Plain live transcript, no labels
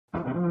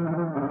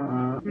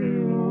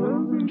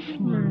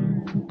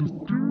And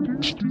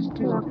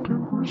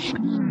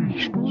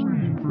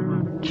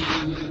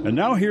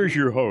now here's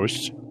your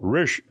hosts,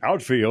 Rish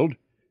Outfield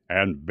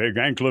and Big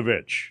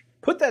Anklovich.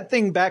 Put that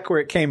thing back where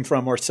it came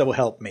from, or so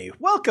help me.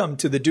 Welcome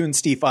to the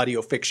Dunesteef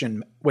audio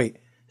fiction. Wait,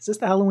 is this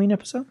the Halloween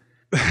episode?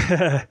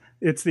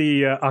 It's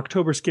the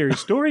October Scary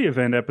Story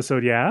event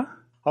episode, yeah?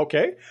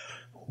 Okay.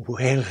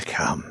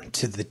 Welcome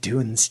to the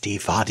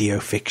Dunesteef audio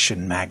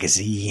fiction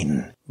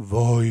magazine.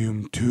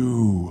 Volume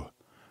 2,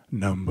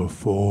 number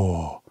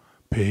 4,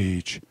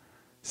 page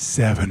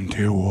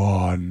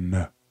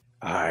 71.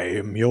 I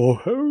am your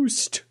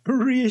host,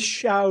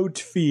 Rish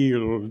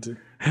Outfield.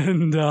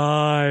 And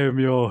I am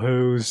your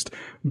host,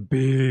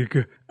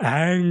 Big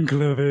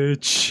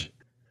Anklovich.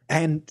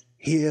 And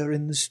here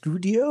in the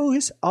studio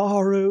is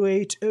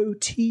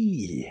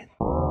R-O-H-O-T.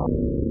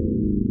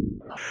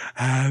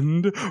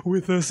 And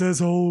with us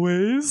as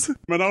always,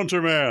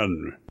 Announcer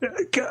Man.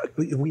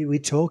 We're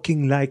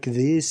talking like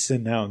this,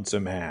 Announcer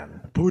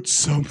Man. Put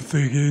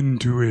something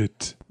into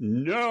it.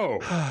 No.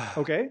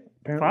 Okay.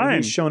 Apparently Fine.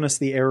 He's shown us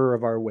the error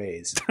of our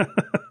ways.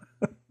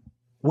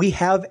 We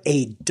have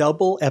a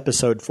double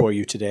episode for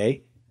you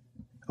today.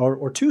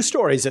 Or two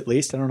stories, at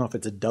least. I don't know if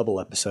it's a double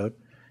episode.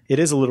 It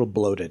is a little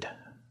bloated.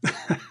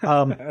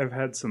 I've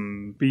had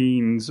some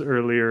beans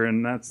earlier,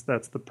 and that's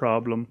the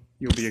problem.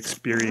 You'll be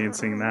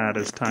experiencing that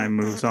as time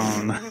moves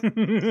on.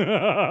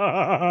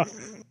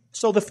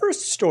 So the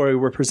first story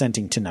we're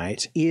presenting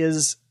tonight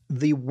is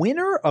the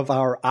winner of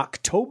our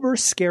October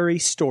Scary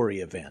Story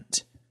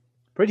event.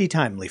 Pretty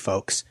timely,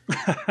 folks.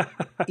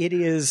 It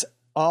is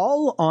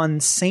All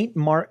on St.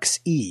 Mark's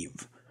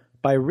Eve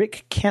by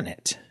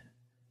Kennett,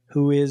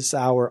 who is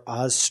our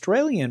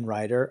Australian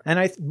writer, and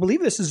I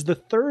believe this is the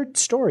third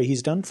story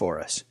he's done for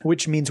us,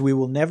 which means we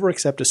will never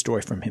accept a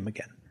story from him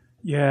again.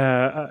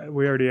 Yeah,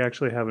 we already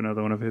actually have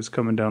another one of his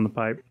coming down the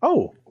pipe.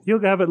 Oh,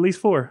 You'll have at least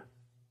 4.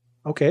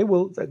 okay.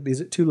 Well,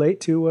 is it too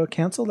late to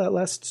cancel that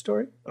last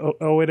story?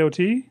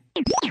 O-T?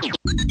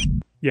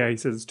 Yeah, he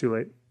says it's too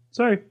late.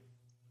 Sorry.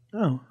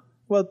 Oh,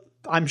 well,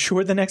 I'm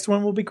sure the next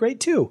one will be great,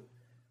 too.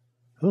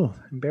 Oh,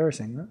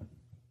 embarrassing, huh?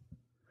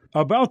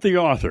 About the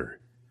author.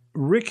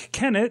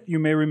 Kennett, you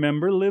may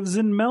remember, lives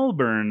in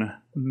Melbourne.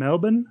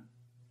 Melbourne?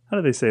 How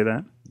do they say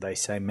that? They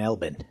say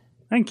Melbourne.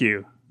 Thank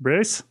you.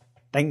 Bruce?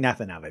 Think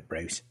nothing of it,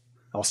 Bruce.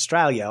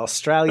 Australia.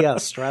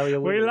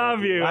 We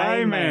love you.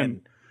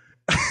 Amen.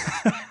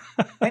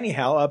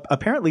 Anyhow,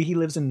 apparently he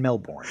lives in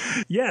Melbourne.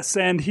 Yes,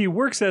 and he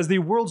works as the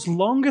world's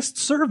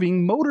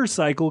longest-serving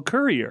motorcycle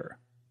courier.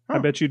 I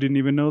bet you didn't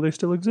even know they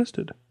still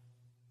existed.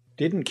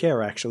 Didn't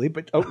care, actually,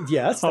 but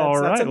yes, All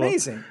right, that's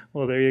amazing.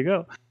 Well, there you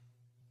go.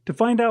 To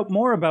find out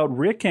more about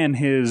Rick and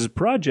his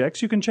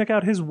projects, you can check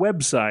out his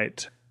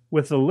website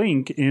with the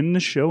link in the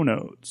show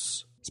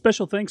notes.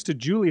 Special thanks to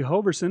Julie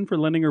Hoverson for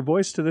lending her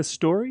voice to this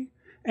story,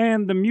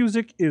 and the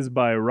music is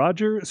by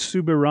Roger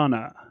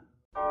Subirana.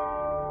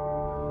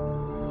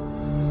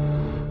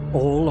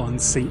 All on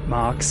St.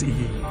 Mark's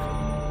Eve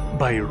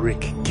by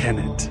Rick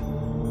Kennett.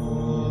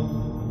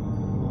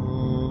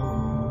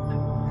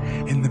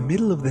 In the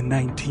middle of the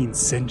 19th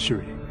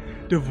century,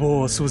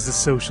 divorce was a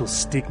social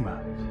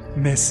stigma.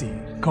 Messy,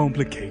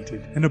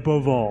 complicated, and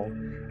above all,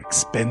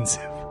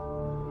 expensive.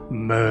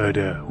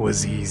 Murder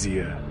was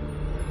easier.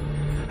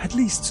 At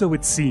least so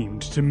it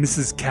seemed to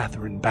Mrs.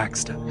 Catherine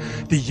Baxter,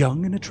 the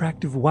young and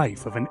attractive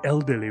wife of an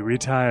elderly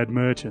retired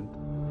merchant.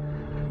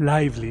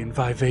 Lively and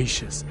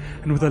vivacious,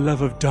 and with a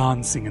love of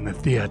dancing in the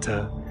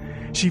theater,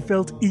 she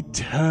felt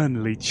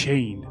eternally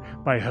chained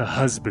by her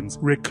husband's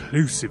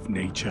reclusive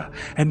nature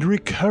and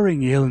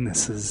recurring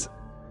illnesses.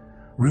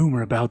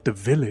 Rumor about the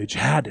village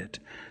had it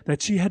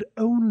that she had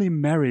only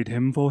married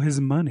him for his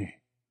money.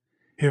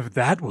 If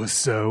that was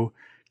so,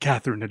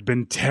 Catherine had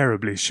been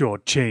terribly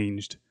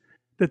short-changed.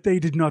 That they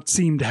did not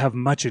seem to have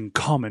much in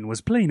common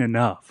was plain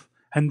enough,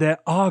 and their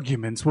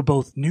arguments were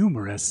both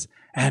numerous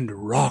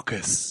and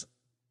raucous.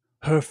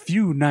 Her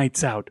few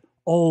nights out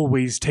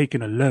always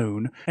taken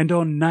alone, and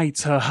on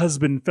nights her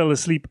husband fell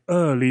asleep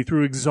early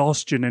through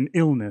exhaustion and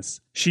illness,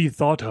 she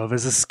thought of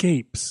as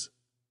escapes.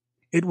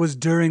 It was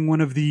during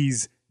one of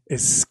these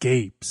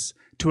escapes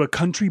to a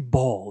country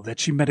ball that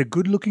she met a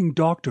good-looking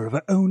doctor of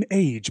her own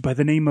age by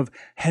the name of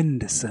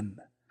Henderson.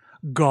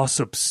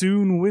 Gossip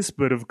soon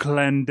whispered of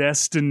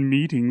clandestine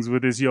meetings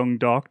with this young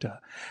doctor,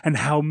 and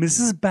how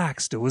Mrs.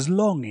 Baxter was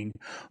longing,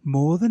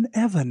 more than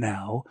ever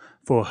now,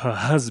 for her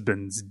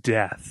husband's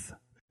death.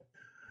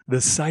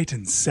 The sight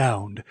and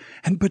sound,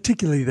 and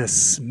particularly the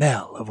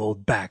smell of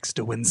old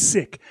Baxter when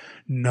sick,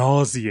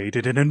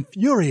 nauseated and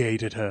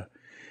infuriated her.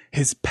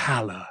 His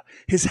pallor,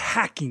 his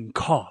hacking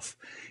cough,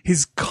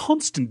 his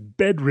constant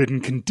bedridden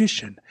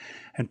condition,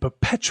 and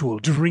perpetual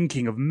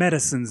drinking of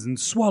medicines and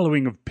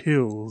swallowing of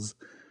pills.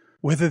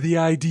 Whether the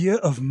idea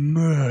of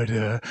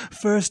murder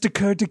first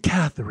occurred to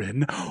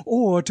Catherine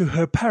or to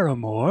her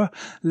paramour,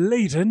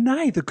 later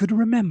neither could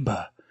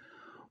remember.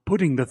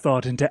 Putting the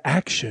thought into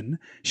action,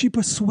 she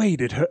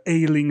persuaded her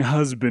ailing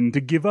husband to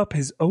give up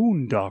his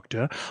own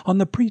doctor on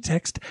the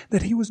pretext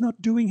that he was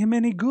not doing him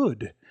any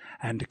good,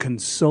 and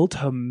consult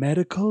her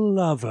medical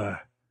lover.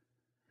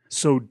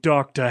 So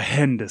Dr.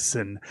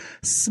 Henderson,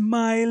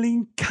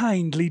 smiling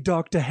kindly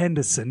Dr.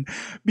 Henderson,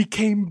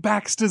 became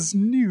Baxter's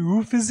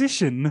new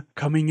physician,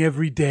 coming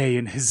every day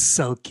in his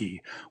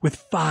sulky, with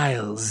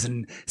phials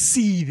and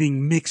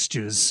seething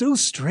mixtures so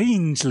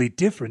strangely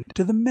different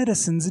to the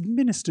medicines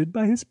administered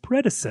by his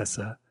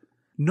predecessor.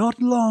 Not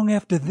long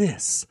after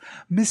this,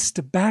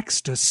 Mr.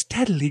 Baxter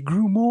steadily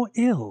grew more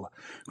ill,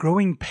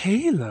 growing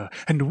paler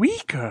and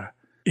weaker.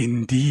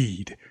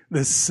 Indeed,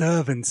 the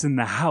servants in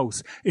the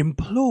house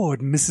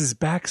implored Mrs.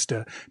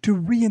 Baxter to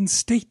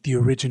reinstate the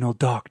original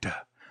doctor,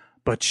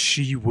 but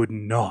she would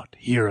not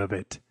hear of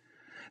it.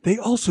 They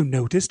also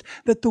noticed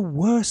that the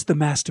worse the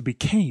master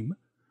became,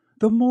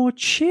 the more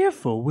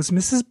cheerful was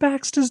Mrs.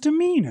 Baxter's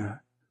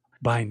demeanor.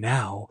 By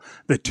now,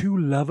 the two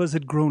lovers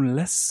had grown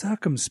less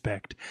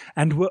circumspect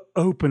and were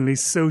openly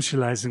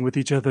socializing with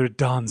each other at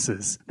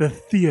dances, the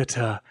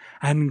theater,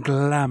 and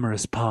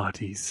glamorous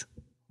parties.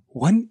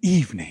 One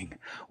evening,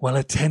 while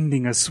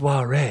attending a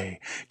soirée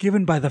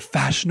given by the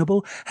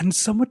fashionable and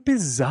somewhat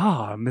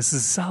bizarre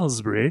Mrs.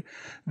 Salisbury,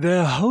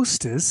 their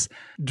hostess,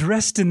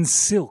 dressed in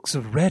silks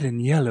of red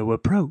and yellow,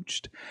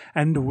 approached,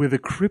 and with a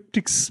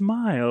cryptic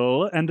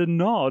smile and a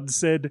nod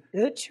said,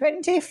 "The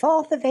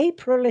 24th of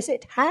April is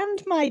at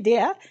hand, my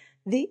dear,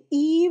 the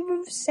eve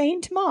of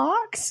St.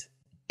 Mark's."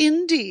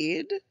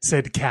 "Indeed,"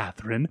 said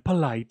Catherine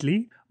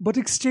politely, but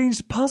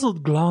exchanged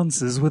puzzled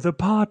glances with her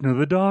partner,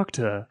 the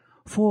doctor,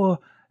 for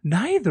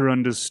neither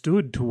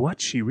understood to what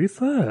she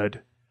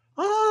referred.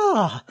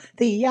 "Ah,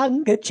 the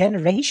younger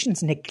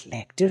generation's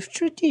neglect of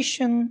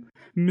tradition."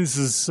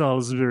 Mrs.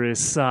 Salisbury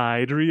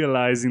sighed,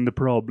 realizing the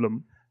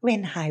problem.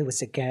 "When I was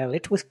a girl,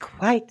 it was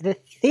quite the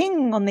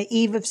thing on the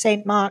eve of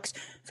St. Mark's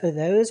for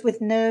those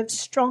with nerves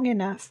strong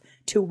enough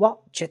to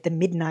watch at the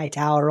midnight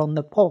hour on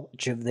the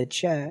porch of the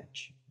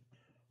church."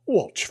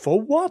 Watch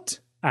for what?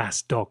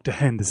 Asked Dr.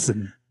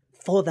 Henderson.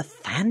 "For the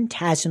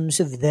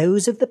phantasms of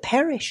those of the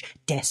parish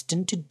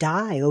destined to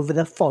die over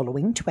the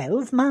following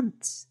 12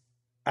 months.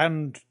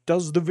 And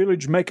does the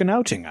village make an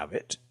outing of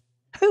it?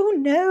 Oh,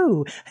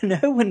 no.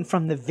 No one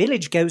from the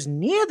village goes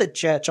near the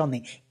church on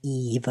the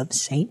eve of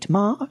St.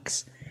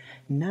 Mark's.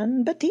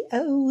 None but the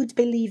old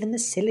believe in the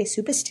silly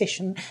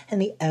superstition,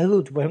 and the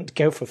old won't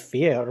go for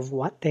fear of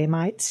what they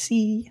might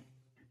see."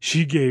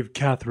 She gave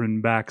Catherine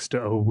Baxter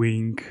a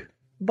wink.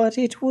 "But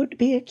it would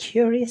be a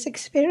curious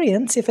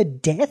experience if a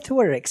death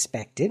were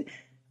expected,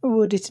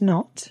 would it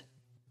not?"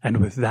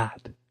 And with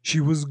that, she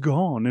was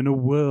gone in a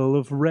whirl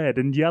of red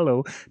and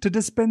yellow to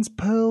dispense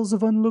pearls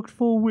of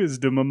unlooked-for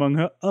wisdom among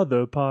her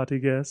other party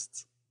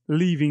guests,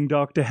 leaving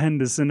Dr.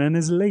 Henderson and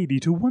his lady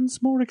to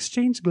once more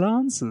exchange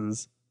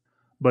glances.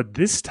 But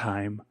this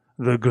time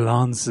the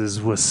glances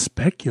were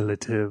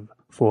speculative,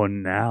 for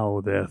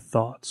now their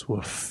thoughts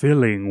were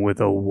filling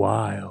with a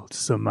wild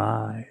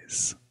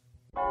surmise.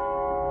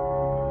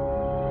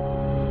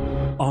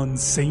 On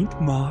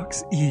St.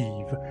 Mark's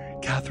Eve,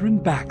 Catherine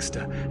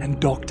Baxter and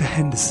Dr.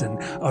 Henderson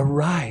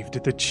arrived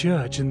at the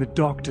church in the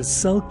doctor's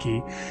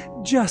sulky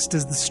just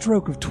as the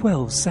stroke of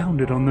 12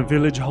 sounded on the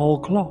village hall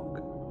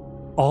clock.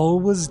 All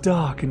was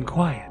dark and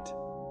quiet,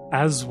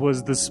 as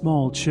was the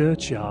small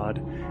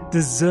churchyard,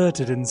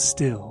 deserted and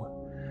still,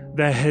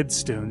 their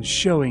headstones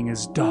showing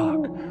as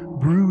dark,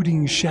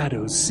 brooding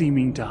shadows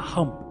seeming to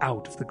hump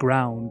out of the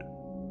ground.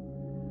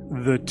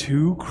 The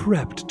two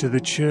crept to the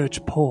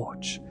church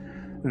porch,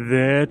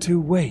 there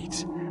to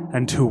wait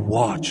and to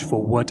watch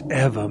for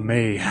whatever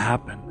may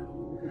happen.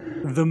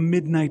 The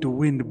midnight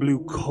wind blew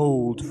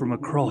cold from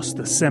across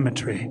the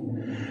cemetery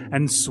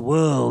and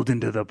swirled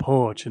into the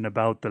porch and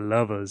about the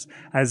lovers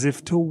as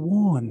if to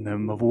warn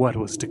them of what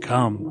was to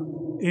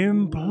come,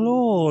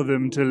 implore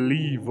them to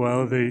leave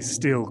while they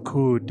still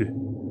could.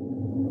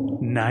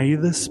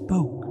 Neither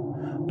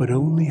spoke, but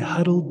only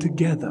huddled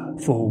together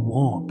for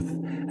warmth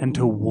and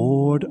to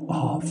ward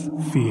off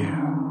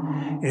fear.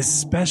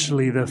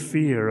 Especially the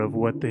fear of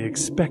what they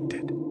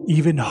expected,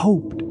 even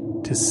hoped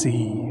to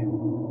see.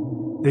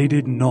 They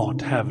did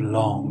not have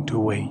long to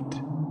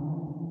wait.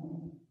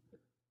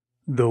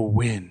 The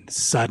wind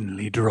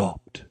suddenly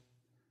dropped.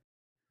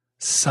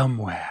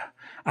 Somewhere,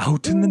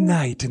 out in the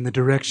night in the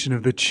direction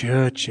of the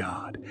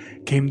churchyard,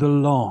 came the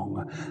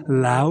long,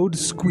 loud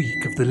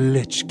squeak of the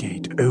lich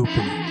gate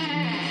opening,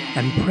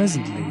 and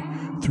presently,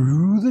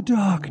 through the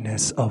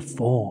darkness, a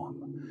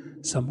form,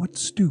 somewhat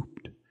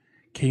stooped,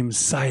 came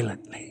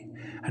silently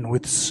and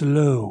with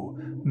slow,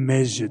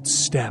 measured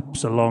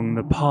steps along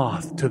the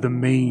path to the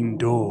main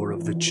door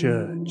of the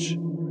church.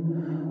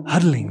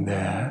 Huddling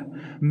there,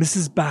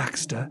 Mrs.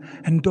 Baxter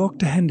and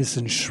Dr.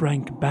 Henderson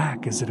shrank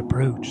back as it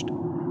approached,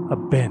 a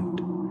bent,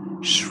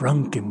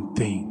 shrunken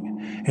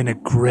thing in a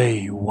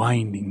grey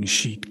winding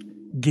sheet,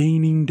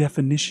 gaining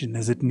definition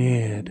as it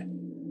neared.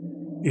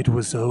 It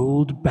was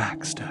old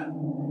Baxter.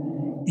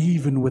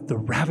 Even with the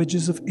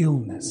ravages of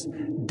illness,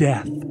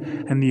 death,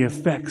 and the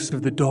effects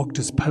of the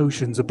doctor's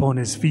potions upon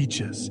his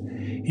features,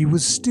 he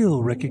was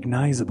still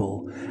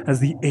recognizable as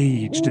the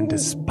aged and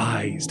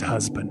despised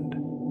husband.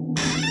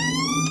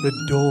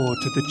 The door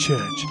to the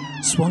church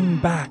swung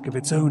back of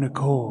its own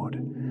accord,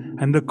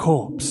 and the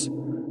corpse,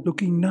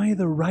 looking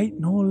neither right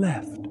nor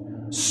left,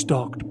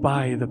 stalked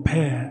by the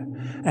pair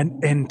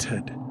and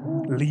entered,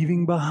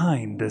 leaving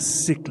behind a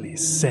sickly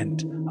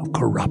scent of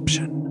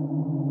corruption.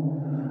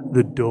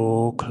 The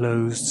door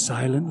closed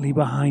silently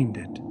behind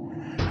it,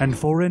 and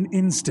for an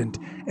instant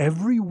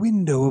every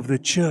window of the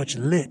church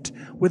lit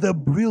with a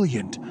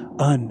brilliant,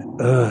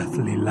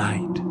 unearthly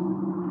light.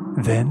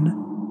 Then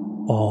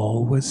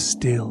all was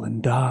still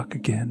and dark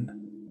again.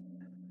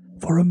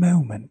 For a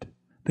moment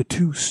the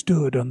two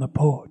stood on the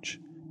porch,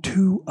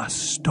 too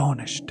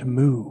astonished to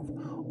move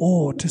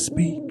or to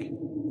speak.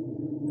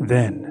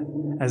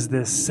 Then, as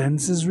their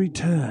senses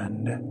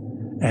returned,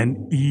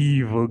 an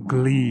evil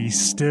glee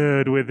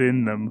stirred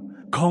within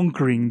them,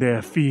 conquering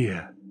their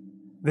fear.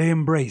 They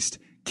embraced,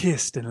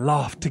 kissed, and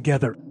laughed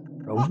together,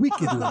 a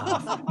wicked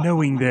laugh,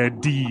 knowing their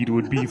deed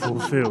would be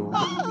fulfilled.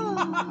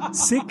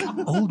 Sick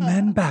old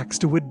man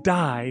Baxter would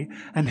die,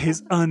 and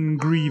his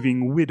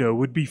ungrieving widow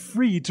would be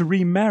free to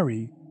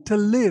remarry, to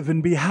live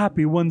and be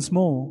happy once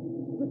more.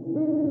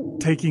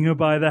 Taking her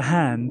by the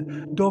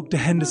hand, Dr.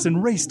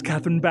 Henderson raced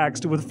Catherine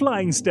Baxter with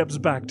flying steps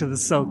back to the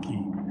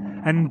sulky,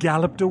 and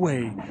galloped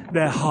away,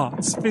 their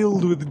hearts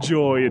filled with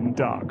joy and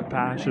dark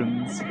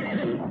passions.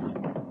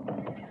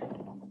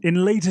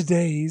 In later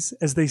days,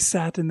 as they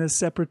sat in their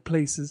separate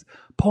places,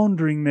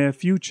 pondering their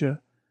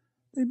future,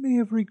 they may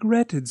have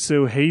regretted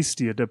so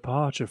hasty a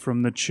departure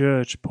from the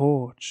church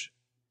porch.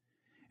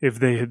 If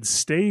they had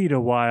stayed a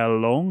while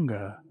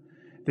longer,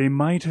 they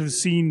might have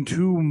seen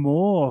 2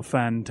 more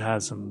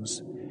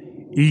phantasms,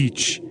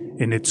 each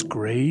in its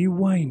grey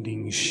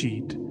winding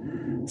sheet,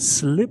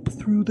 slip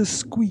through the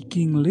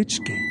squeaking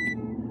lich gate,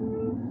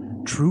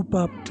 troop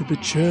up to the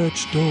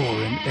church door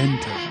and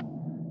enter,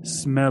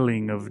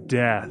 smelling of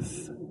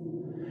death.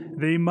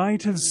 They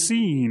might have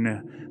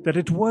seen that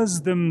it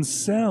was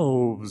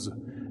themselves,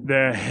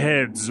 their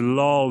heads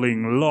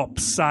lolling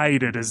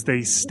lopsided as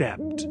they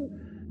stepped,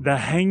 the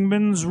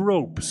hangman's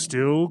rope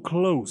still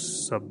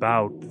close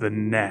about the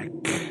neck.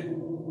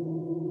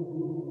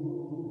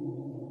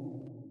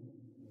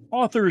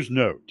 Author's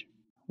note.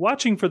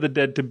 Watching for the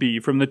dead to be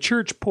from the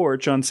church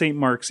porch on St.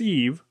 Mark's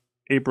Eve,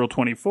 April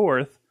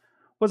 24th,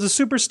 was a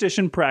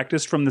superstition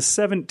practiced from the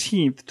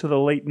 17th to the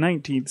late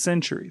 19th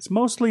centuries,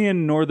 mostly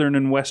in northern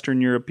and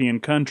western European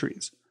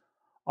countries.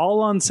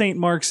 All on St.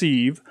 Mark's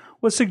Eve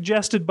was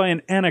suggested by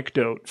an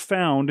anecdote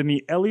found in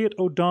the Eliot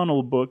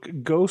O'Donnell book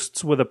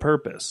Ghosts with a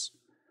Purpose.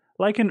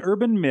 Like an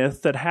urban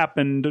myth that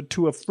happened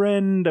to a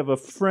friend of a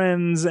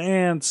friend's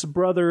aunt's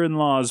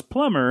brother-in-law's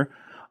plumber,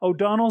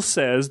 O'Donnell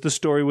says the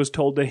story was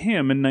told to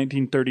him in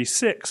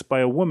 1936 by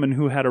a woman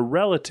who had a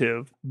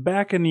relative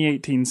back in the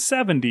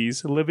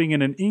 1870s living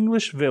in an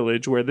English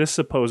village where this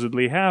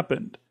supposedly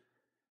happened.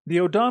 The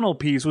O'Donnell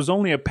piece was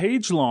only a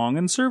page long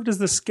and served as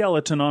the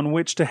skeleton on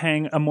which to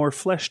hang a more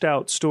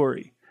fleshed-out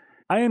story.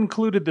 I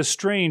included the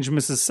strange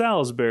Mrs.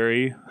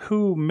 Salisbury,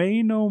 who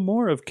may know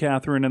more of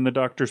Catherine and the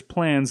doctor's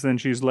plans than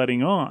she's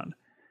letting on,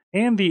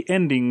 and the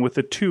ending with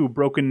the 2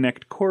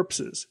 broken-necked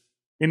corpses.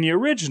 In the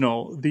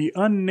original, the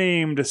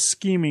unnamed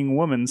scheming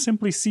woman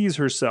simply sees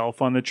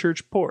herself on the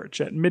church porch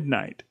at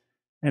midnight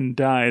and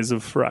dies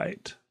of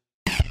fright.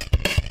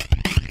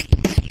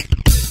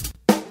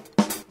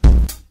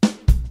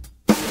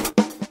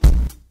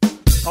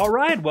 All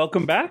right,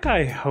 welcome back.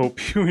 I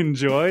hope you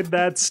enjoyed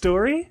that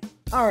story.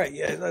 All right,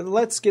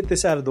 let's get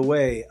this out of the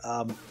way.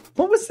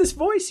 What was this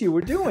voice you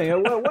were doing?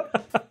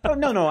 What? Oh,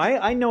 no,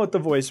 I know what the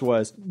voice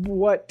was.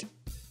 What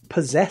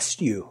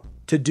possessed you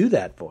to do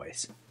that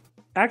voice?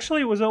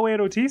 Actually, it was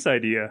 080T's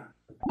idea.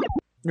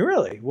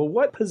 Really? Well,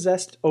 what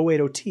possessed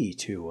 080T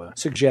to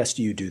suggest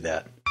you do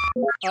that?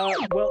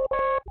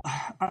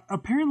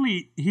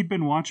 Apparently he'd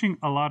been watching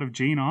a lot of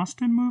Jane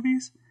Austen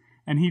movies,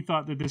 and he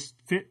thought that this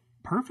fit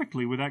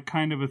perfectly with that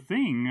kind of a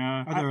thing.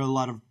 Are there a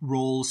lot of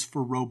roles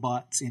for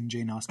robots in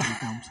Jane Austen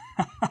films?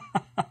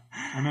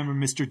 I remember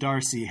Mr.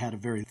 Darcy had a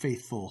very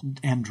faithful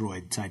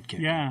android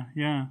sidekick.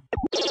 Yeah.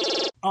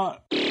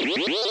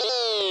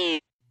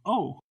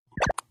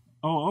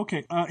 Oh,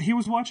 okay. He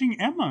was watching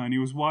Emma, and he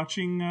was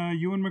watching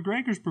Ewan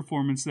McGregor's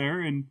performance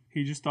there, and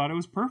he just thought it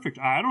was perfect.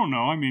 I don't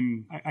know. I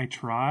mean, I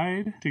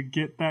tried to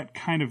get that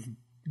kind of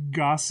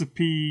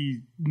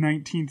gossipy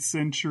 19th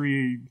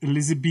century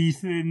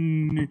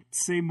Elizabethan,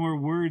 say more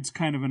words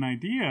kind of an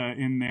idea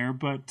in there,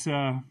 but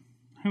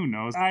who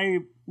knows? I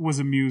was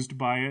amused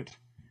by it.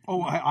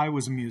 Oh, I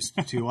was amused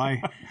too.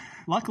 I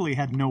luckily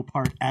had no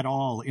part at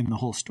all in the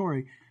whole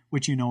story,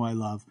 which you know I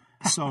love.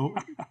 So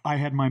I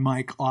had my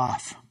mic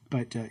off,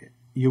 but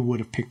you would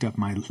have picked up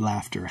my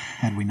laughter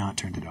had we not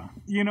turned it on.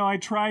 You know, I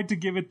tried to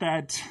give it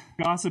that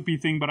gossipy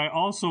thing, but I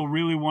also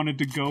really wanted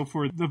to go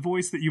for the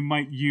voice that you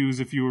might use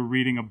if you were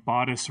reading a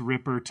Bodice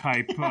Ripper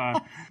type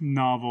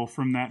novel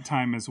from that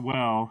time as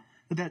well.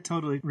 That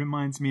totally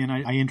reminds me, and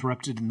I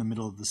interrupted in the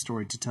middle of the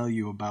story to tell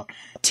you about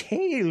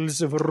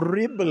Tales of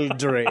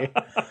Ribaldry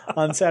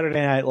on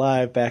Saturday Night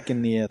Live back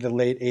in the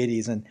late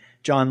 80s, and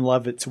John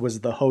Lovitz was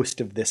the host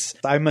of this.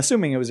 I'm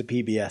assuming it was a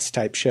PBS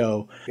type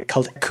show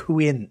called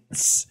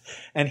Quince,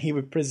 and he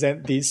would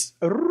present these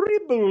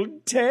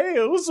ribald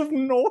tales of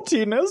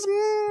naughtiness.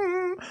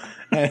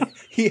 And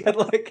he had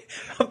like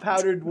a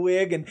powdered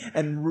wig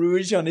and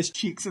rouge on his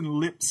cheeks and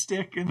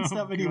lipstick and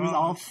stuff, and he was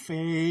all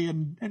fey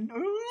and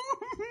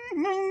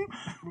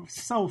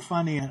so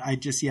funny. And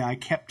I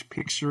kept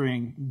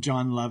picturing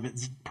John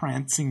Lovitz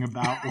prancing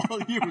about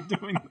while you were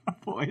doing the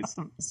voice.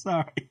 I'm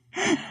sorry.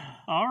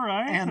 All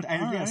right. And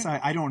yes,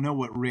 I don't know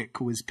what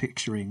Rick was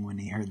picturing when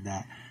he heard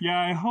that. Yeah,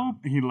 I hope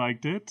he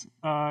liked it.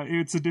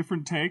 It's a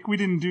different take. We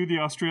didn't do the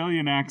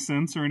Australian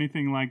accents or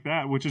anything like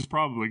that, which is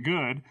probably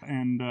good.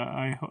 And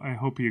I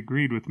hope he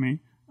agreed with me.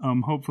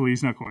 Hopefully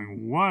he's not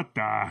going, what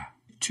the...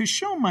 To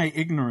show my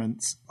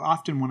ignorance,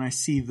 often when I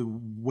see the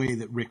way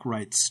that Rick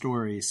writes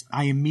stories,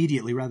 I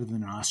immediately, rather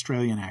than an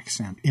Australian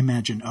accent,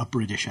 imagine a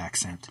British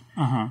accent.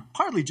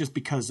 Partly just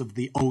because of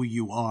the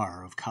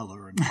OUR of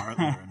color and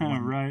parlor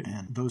and, right.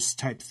 and those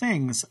type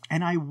things.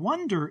 And I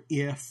wonder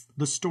if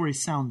the story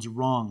sounds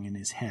wrong in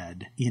his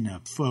head in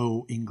a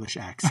faux English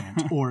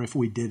accent, or if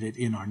we did it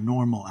in our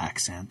normal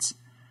accents,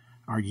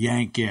 our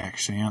Yankee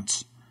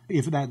accents.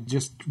 If that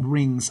just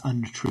rings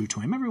untrue to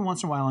him. Every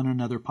once in a while on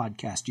another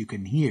podcast you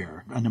can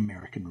hear an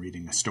American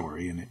reading a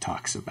story and it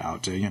talks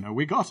about,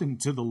 we got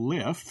into the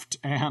lift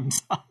and...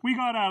 we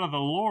got out of the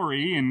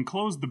lorry and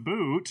closed the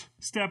boot,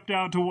 stepped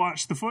out to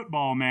watch the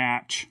football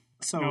match.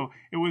 So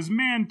it was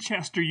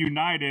Manchester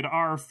United,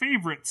 our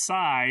favorite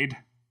side.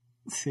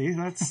 See,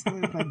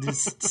 that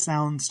just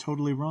sounds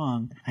totally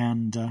wrong.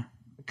 And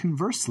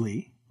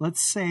conversely,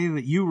 let's say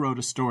that you wrote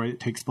a story that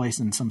takes place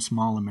in some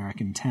small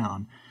American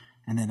town,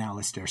 and then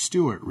Alistair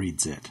Stewart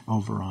reads it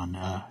over on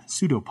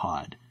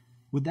Pseudopod.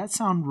 Would that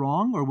sound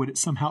wrong, or would it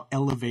somehow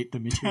elevate the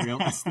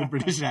material as the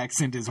British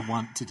accent is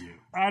wont to do?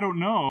 I don't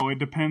know. It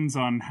depends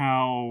on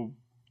how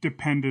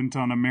dependent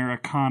on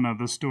Americana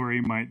the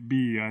story might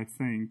be, I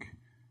think.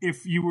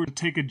 If you were to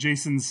take a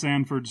Jason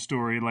Sanford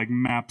story like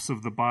Maps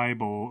of the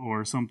Bible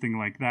or something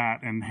like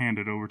that and hand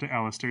it over to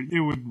Alistair, it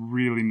would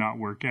really not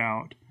work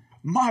out.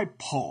 My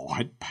paw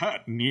had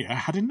pert near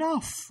had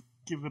enough.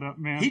 Give it up,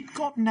 man. He'd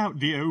gotten out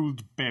the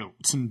old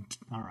belt and...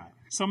 All right.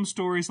 Some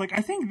stories, like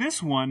I think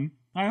this one,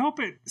 I hope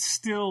it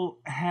still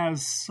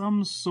has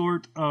some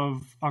sort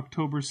of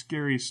October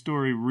Scary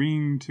Story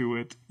ring to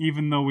it,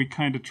 even though we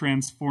kind of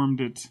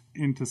transformed it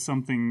into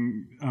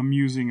something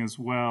amusing as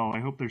well. I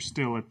hope they're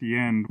still at the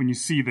end. When you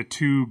see the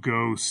two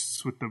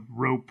ghosts with the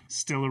rope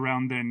still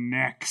around their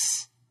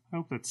necks, I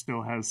hope that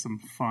still has some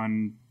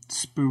fun,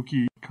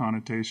 spooky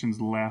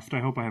connotations left. I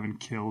hope I haven't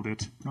killed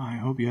it. I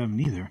hope you haven't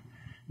either.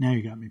 Now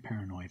you got me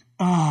paranoid.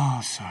 Oh,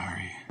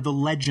 sorry. The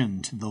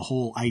legend, the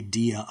whole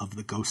idea of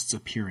the ghosts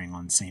appearing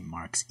on St.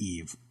 Mark's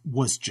Eve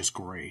was just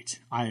great.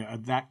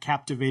 That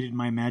captivated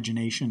my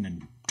imagination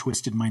and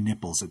twisted my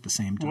nipples at the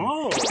same time.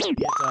 Whoa!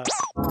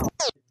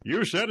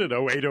 You said it,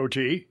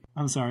 080T.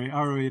 I'm sorry,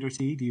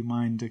 R-O-8-O-T, do you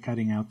mind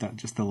cutting out that,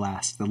 just the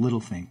little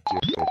thing?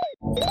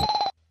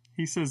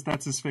 He says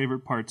that's his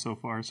favorite part so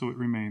far, so it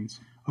remains.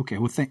 Okay,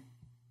 well,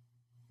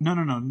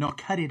 No,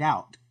 cut it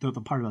out, the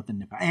part about the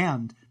nipple.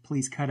 And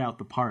please cut out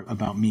the part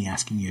about me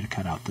asking you to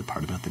cut out the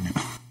part about the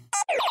nipple.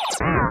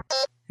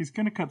 He's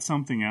going to cut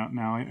something out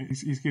now.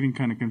 He's getting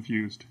kind of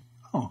confused.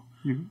 Oh,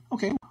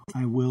 okay.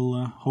 I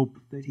will hope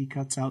that he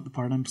cuts out the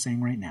part I'm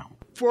saying right now.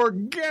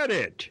 Forget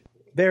it!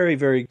 Very,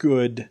 very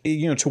good,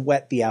 to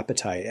whet the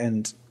appetite.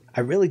 And I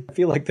really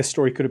feel like this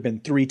story could have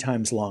been 3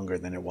 times longer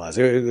than it was.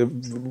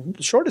 The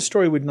shortest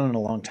story we've done in a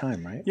long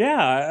time, right?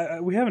 Yeah,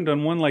 we haven't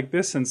done one like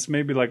this since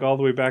maybe like all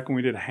the way back when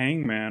we did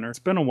Hangman. It's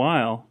been a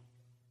while.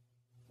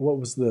 What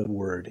was the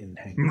word in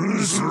Hangman?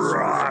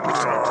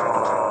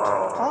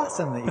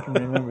 Awesome that you can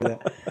remember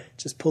that.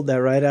 Just pulled that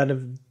right out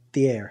of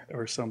the air.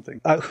 Or something.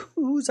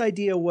 Whose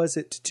idea was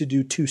it to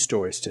do 2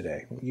 stories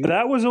today?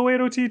 That was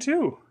 080T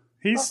too.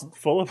 He's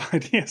full of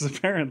ideas,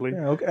 apparently.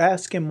 Yeah, okay.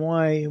 Ask him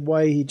why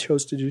he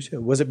chose to do 2.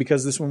 Was it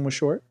because this one was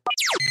short?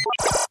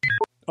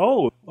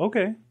 Oh,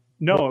 okay.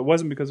 No, it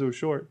wasn't because it was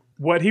short.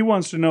 What he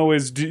wants to know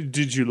is,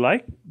 did you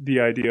like the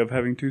idea of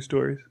having 2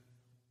 stories?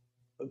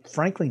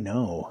 Frankly,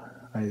 no.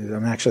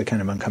 I'm actually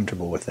kind of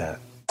uncomfortable with that.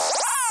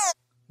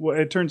 Well,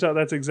 it turns out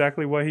that's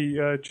exactly why he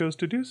chose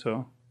to do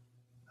so.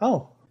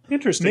 Oh.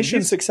 Interesting.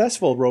 Mission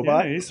successful,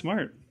 robot. Yeah, he's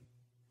smart.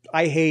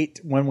 I hate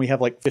when we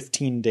have like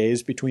 15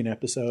 days between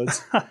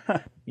episodes.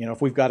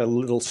 If we've got a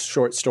little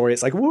short story,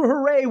 it's like, woo,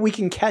 hooray, we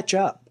can catch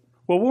up.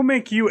 Well, we'll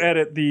make you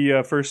edit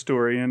the first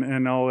story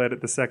and I'll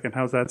edit the second.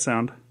 How's that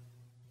sound?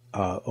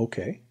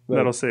 Okay. Well,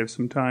 that'll save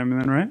some time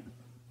then, right?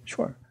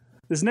 Sure.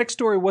 This next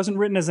story wasn't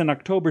written as an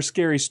October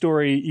Scary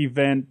Story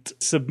event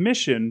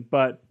submission,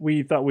 but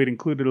we thought we'd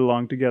include it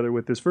along together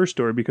with this first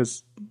story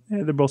because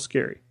they're both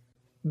scary.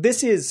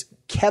 This is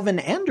Kevin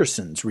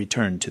Anderson's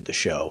return to the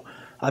show.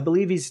 I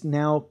believe he's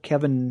now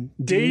Kevin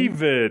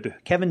David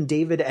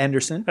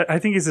Anderson. I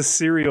think he's a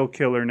serial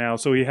killer now,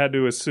 so he had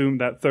to assume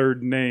that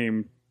third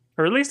name.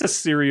 Or at least a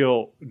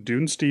serial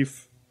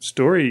Dunesteef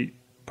story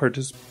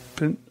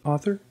participant,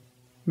 author,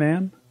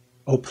 man.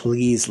 Oh,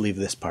 please leave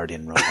this part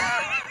in, Robin.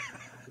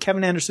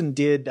 Kevin Anderson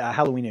did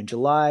Halloween in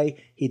July.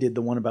 He did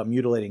the one about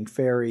mutilating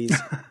fairies.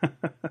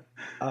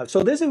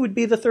 So this would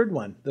be the third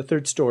one, the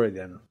third story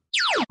then.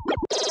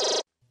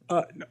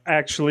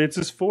 Actually, it's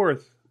his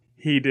fourth.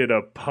 He did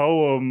a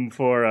poem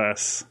for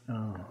us.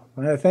 Oh,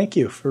 well, thank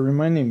you for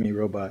reminding me,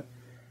 Robot.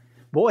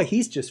 Boy,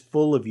 he's just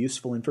full of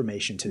useful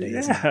information today,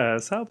 isn't he?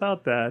 Yes, how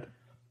about that?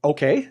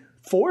 Okay,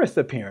 4th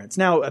appearance.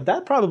 Now,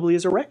 that probably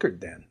is a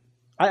record then.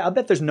 I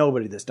bet there's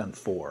nobody that's done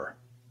 4.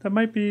 That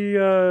might be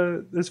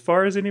as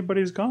far as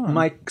anybody's gone.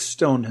 Mike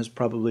Stone has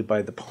probably,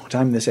 by the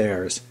time this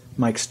airs,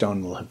 Mike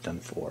Stone will have done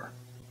 4,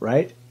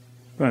 right?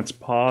 That's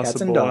possible.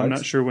 Cats and Dogs. I'm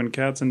not sure when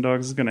Cats and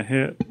Dogs is going to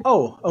hit.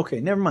 Oh, okay,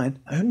 never mind.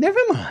 Never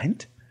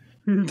mind.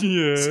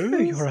 Yes.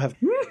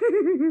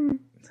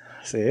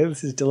 See,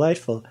 this is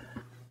delightful.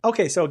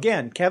 Okay, so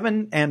again,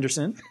 Kevin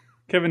Anderson.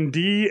 Kevin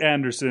D.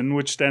 Anderson,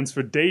 which stands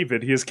for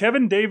David. He is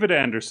Kevin David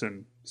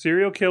Anderson,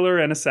 serial killer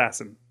and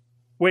assassin.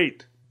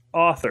 Wait,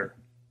 author.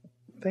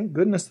 Thank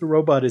goodness the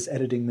robot is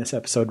editing this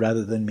episode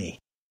rather than me.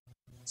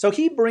 So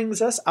he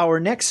brings us our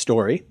next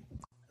story,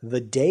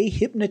 The Day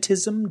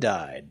Hypnotism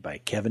Died by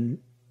Kevin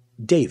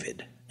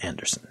David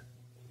Anderson.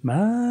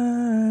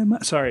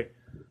 Sorry.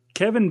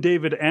 Kevin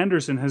David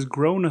Anderson has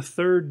grown a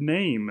third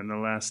name in the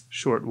last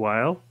short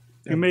while.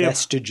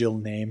 Vestigial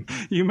name.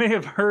 You may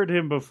have heard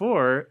him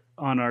before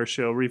on our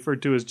show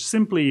referred to as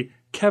simply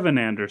Kevin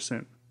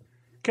Anderson.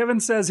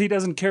 Kevin says he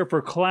doesn't care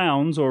for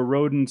clowns or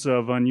rodents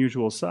of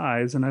unusual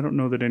size, and I don't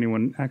know that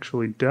anyone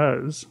actually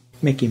does.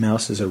 Mickey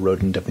Mouse is a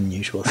rodent of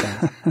unusual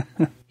size.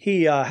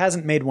 He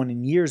hasn't made one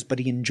in years, but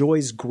he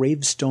enjoys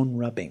gravestone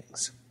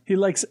rubbings. He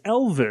likes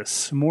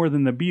Elvis more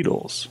than the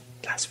Beatles.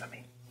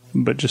 Blasphemy.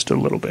 But just a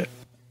little bit.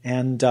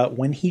 And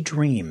when he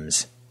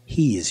dreams,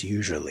 he is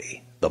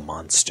usually the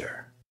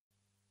monster.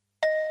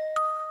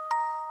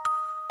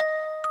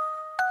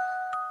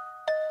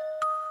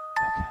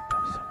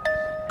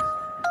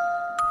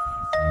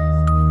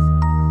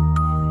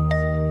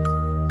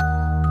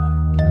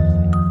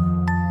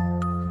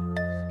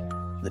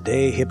 The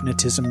Day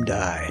Hypnotism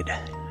Died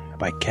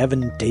by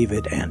Kevin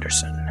David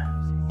Anderson.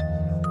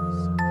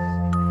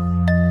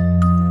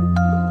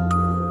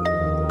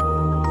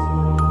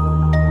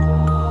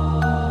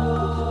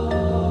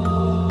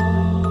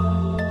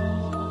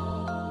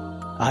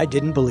 I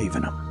didn't believe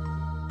in him.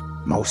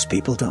 Most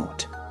people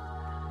don't.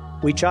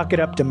 We chalk it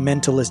up to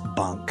mentalist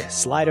bunk,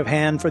 sleight of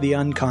hand for the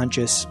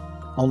unconscious,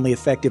 only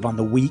effective on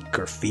the weak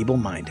or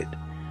feeble-minded.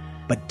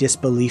 But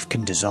disbelief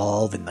can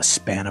dissolve in the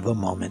span of a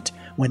moment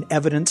when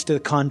evidence to the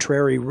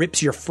contrary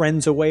rips your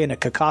friends away in a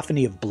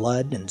cacophony of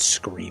blood and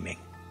screaming.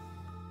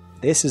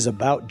 This is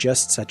about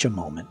just such a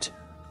moment,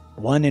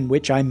 one in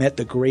which I met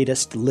the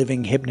greatest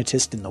living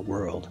hypnotist in the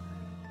world.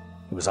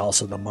 It was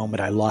also the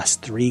moment I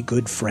lost 3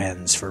 good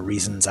friends for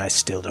reasons I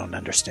still don't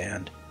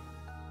understand.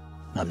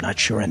 I'm not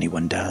sure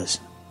anyone does.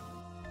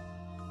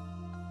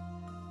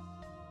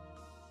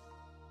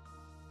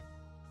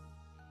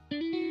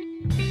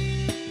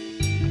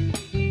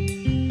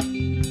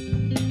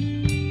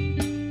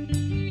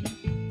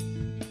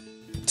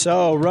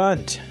 So,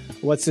 Runt,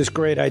 what's this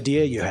great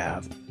idea you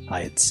have?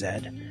 I had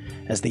said,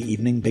 as the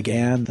evening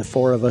began, the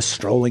 4 of us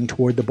strolling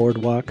toward the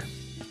boardwalk.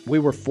 We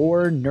were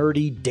 4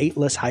 nerdy,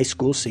 dateless high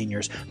school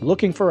seniors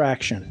looking for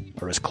action,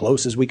 or as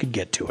close as we could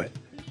get to it.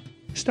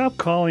 Stop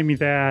calling me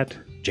that,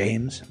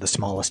 James, the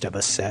smallest of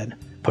us, said,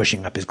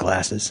 pushing up his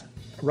glasses.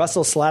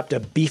 Russell slapped a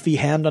beefy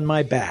hand on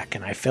my back,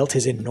 and I felt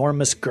his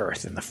enormous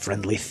girth in the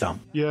friendly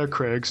thump. Yeah,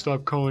 Craig,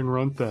 stop calling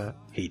Runt that.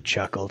 He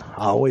chuckled,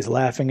 always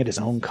laughing at his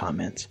own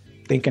comments,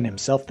 thinking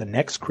himself the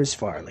next Chris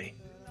Farley.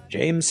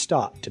 James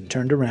stopped and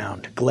turned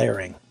around,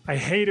 glaring. I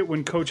hate it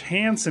when Coach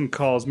Hansen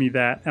calls me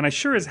that, and I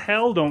sure as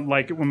hell don't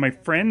like it when my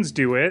friends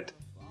do it.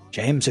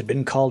 James had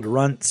been called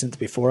Runt since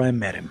before I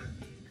met him,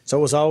 so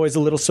it was always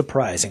a little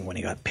surprising when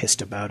he got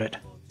pissed about it.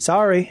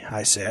 Sorry,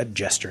 I said,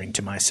 gesturing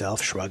to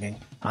myself, shrugging.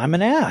 I'm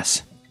an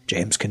ass.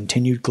 James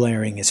continued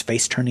glaring, his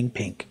face turning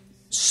pink.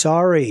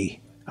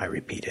 Sorry, I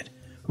repeated.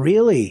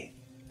 Really?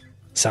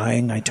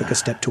 Sighing, I took a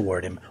step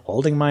toward him,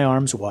 holding my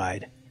arms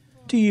wide.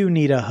 Do you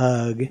need a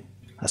hug?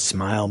 A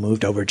smile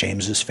moved over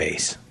James's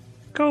face.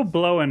 Go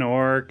blow an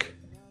orc.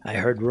 I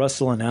heard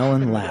Russell and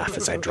Alan laugh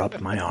as I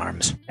dropped my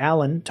arms.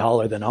 Alan,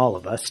 taller than all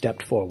of us,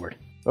 stepped forward.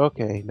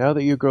 Okay, now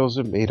that you girls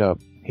have made up,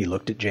 He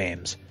looked at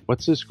James.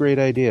 What's this great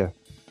idea?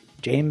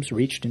 James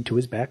reached into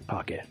his back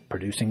pocket,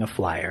 producing a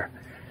flyer.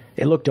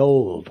 It looked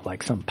old,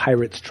 like some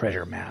pirate's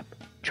treasure map.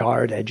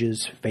 Charred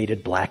edges,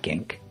 faded black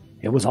ink.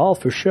 It was all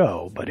for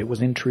show, but it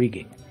was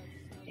intriguing.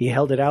 He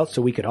held it out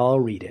so we could all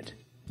read it.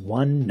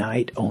 One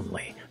night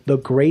only. The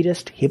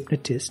greatest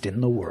hypnotist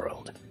in the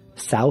world.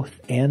 South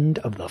end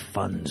of the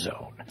Fun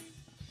Zone.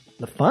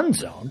 The Fun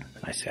Zone?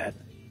 I said.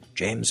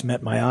 James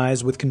met my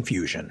eyes with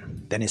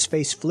confusion. Then his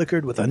face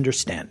flickered with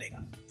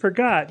understanding.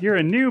 Forgot, you're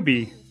a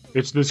newbie.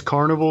 It's this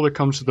carnival that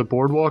comes to the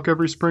boardwalk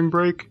every spring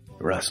break?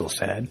 Russell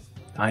said.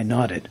 I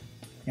nodded.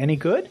 Any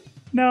good?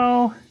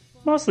 No,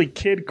 mostly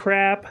kid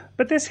crap.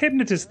 But this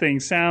hypnotist thing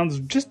sounds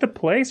just a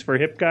place for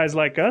hip guys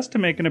like us to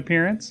make an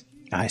appearance.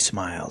 I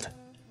smiled.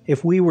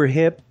 If we were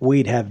hip,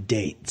 we'd have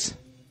dates.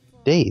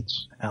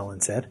 Dates? Alan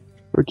said.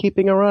 We're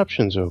keeping our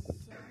options open.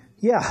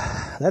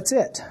 Yeah, that's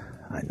it.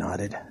 I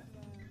nodded.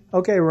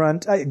 Okay,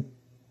 Runt.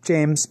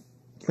 James,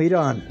 lead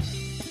on.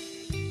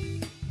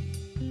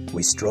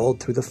 We strolled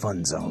through the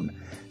fun zone,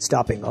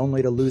 stopping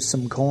only to lose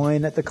some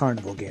coin at the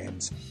carnival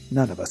games,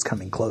 none of us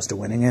coming close to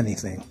winning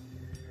anything.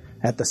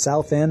 At the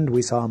south end,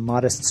 we saw a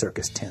modest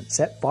circus tent,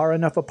 set far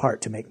enough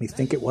apart to make me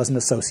think it wasn't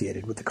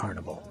associated with the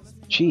carnival.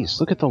 Geez,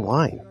 look at the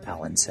line.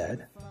 Alan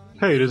said.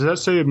 Hey, does that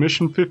say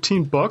admission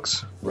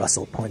 $15?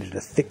 Russell pointed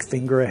a thick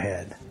finger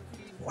ahead.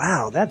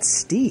 Wow, that's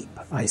steep,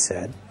 I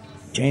said.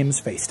 James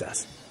faced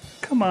us.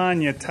 Come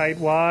on, you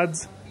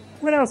tightwads.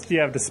 What else do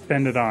you have to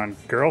spend it on?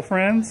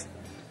 Girlfriends?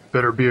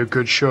 Better be a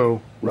good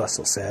show,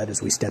 Russell said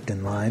as we stepped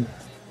in line.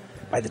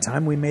 By the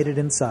time we made it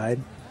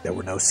inside, there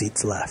were no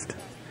seats left.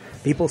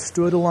 People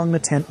stood along the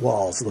tent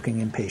walls looking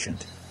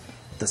impatient.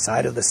 At the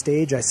side of the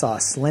stage, I saw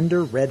a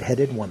slender,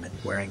 red-headed woman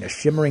wearing a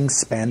shimmering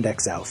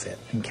spandex outfit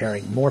and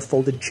carrying more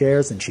folded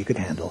chairs than she could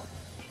handle.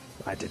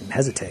 I didn't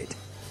hesitate.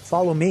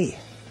 Follow me.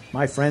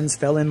 My friends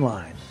fell in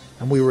line,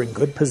 and we were in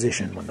good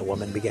position when the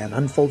woman began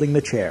unfolding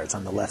the chairs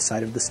on the left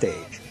side of the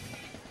stage.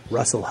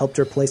 Russell helped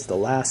her place the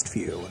last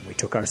few, and we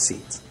took our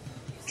seats.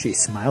 She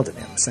smiled at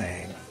him,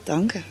 saying,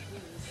 Danke.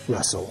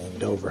 Russell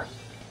leaned over.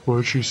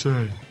 What'd she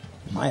say?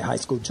 My high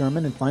school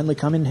German had finally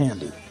come in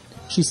handy.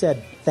 She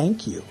said,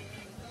 thank you.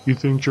 You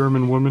think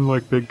German women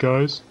like big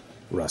guys?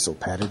 Russell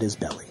patted his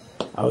belly.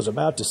 I was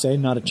about to say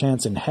not a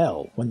chance in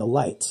hell when the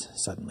lights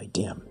suddenly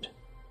dimmed.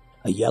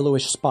 A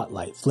yellowish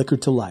spotlight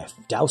flickered to life,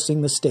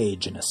 dousing the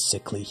stage in a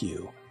sickly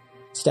hue.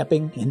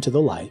 Stepping into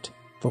the light,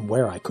 from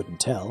where I couldn't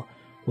tell,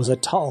 was a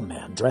tall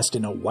man dressed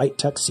in a white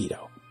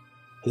tuxedo.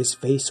 His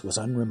face was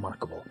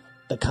unremarkable,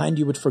 the kind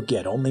you would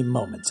forget only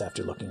moments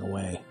after looking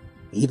away.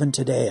 Even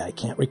today, I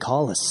can't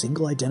recall a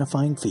single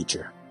identifying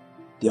feature.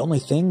 The only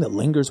thing that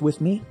lingers with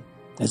me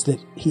is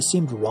that he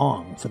seemed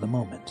wrong for the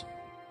moment.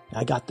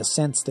 I got the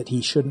sense that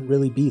he shouldn't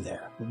really be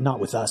there, not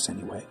with us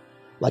anyway.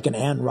 Like an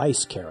Anne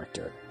Rice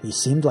character, he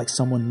seemed like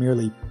someone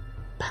merely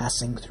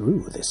passing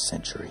through this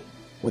century.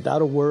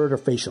 Without a word or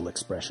facial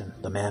expression,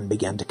 the man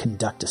began to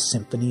conduct a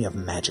symphony of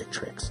magic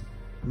tricks.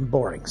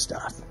 Boring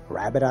stuff.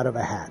 Rabbit out of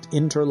a hat,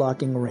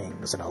 interlocking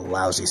rings, and a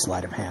lousy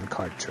sleight of hand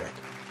card trick.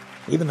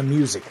 Even the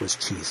music was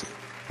cheesy.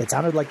 It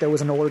sounded like there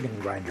was an organ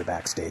grinder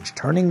backstage,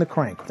 turning the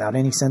crank without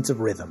any sense of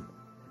rhythm.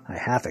 I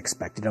half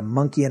expected a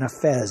monkey in a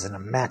fez and a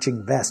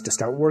matching vest to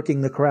start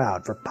working the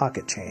crowd for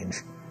pocket change.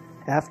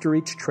 After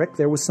each trick,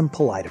 there was some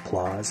polite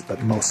applause,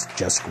 but most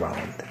just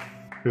groaned.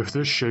 If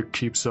this shit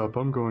keeps up,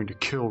 I'm going to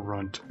kill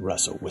Runt,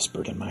 Russell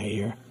whispered in my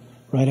ear.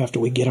 Right after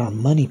we get our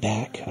money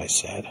back, I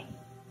said.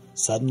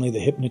 Suddenly the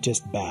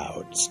hypnotist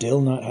bowed,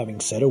 still not having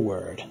said a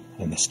word,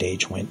 and the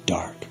stage went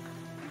dark.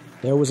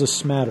 There was a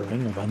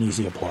smattering of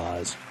uneasy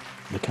applause,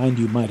 the kind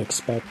you might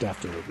expect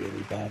after a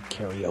really bad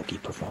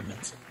karaoke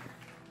performance.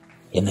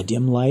 In the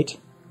dim light,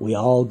 we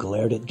all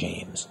glared at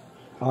James.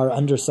 Our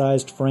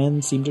undersized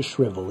friend seemed to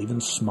shrivel even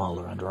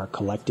smaller under our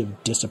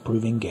collective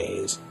disapproving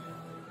gaze.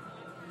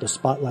 The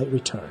spotlight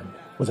returned,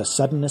 with a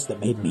suddenness that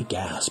made me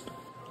gasp.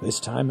 This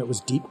time it was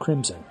deep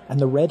crimson, and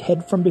the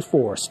redhead from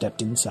before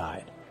stepped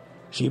inside.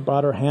 She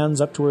brought her hands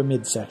up to her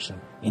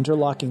midsection,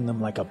 interlocking them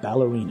like a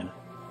ballerina,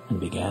 and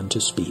began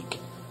to speak.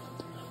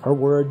 Her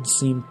words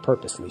seemed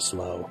purposely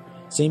slow,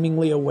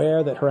 seemingly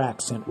aware that her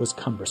accent was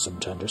cumbersome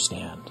to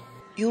understand.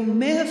 You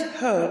may have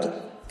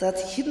heard that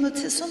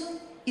hypnotism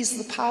is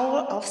the power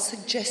of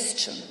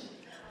suggestion,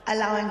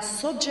 allowing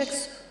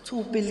subjects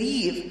to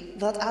believe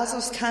that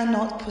others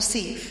cannot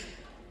perceive.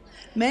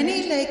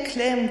 Many lay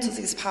claim to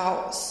these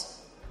powers.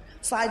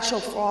 Sideshow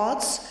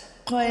frauds,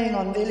 preying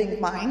on willing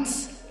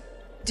minds,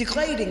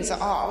 degrading the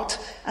art,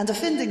 and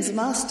offending the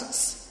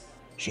masters.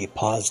 She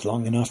paused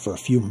long enough for a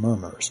few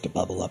murmurs to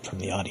bubble up from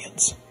the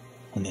audience,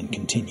 and then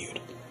continued.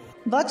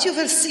 What you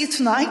will see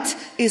tonight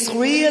is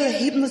real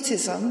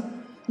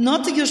hypnotism,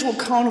 not the usual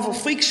carnival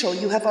freak show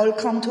you have all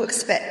come to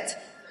expect.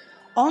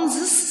 On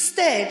this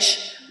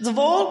stage, the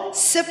wall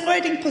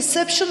separating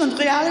perception and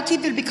reality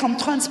will become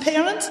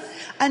transparent,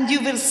 and you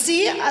will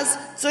see as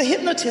the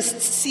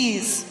hypnotist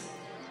sees.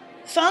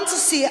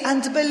 Fantasy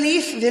and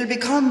belief will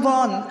become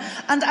one,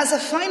 and as a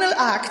final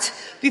act,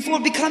 before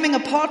becoming a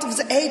part of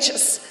the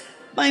ages,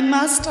 my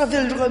master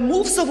will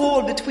remove the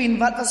wall between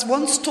what was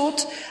once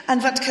taught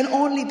and what can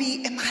only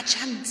be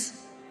imagined.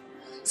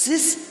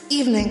 This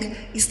evening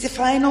is the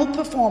final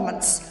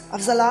performance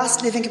of the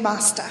last living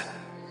master,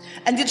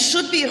 and it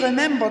should be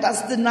remembered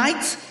as the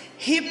night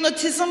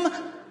hypnotism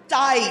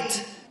died.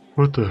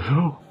 What the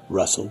hell?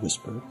 Russell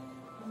whispered.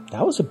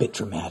 That was a bit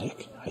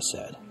dramatic, I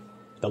said.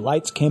 The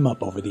lights came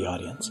up over the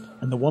audience,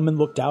 and the woman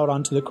looked out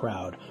onto the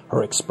crowd,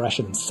 her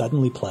expression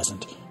suddenly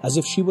pleasant, as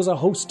if she was a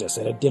hostess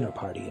at a dinner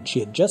party and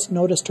she had just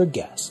noticed her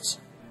guests.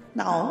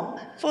 Now,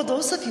 for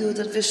those of you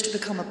that wish to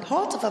become a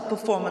part of a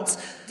performance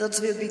that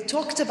will be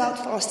talked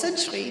about for a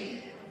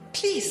century,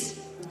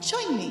 please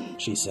join me,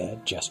 she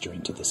said,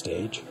 gesturing to the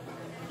stage.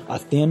 A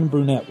thin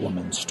brunette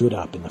woman stood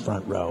up in the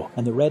front row,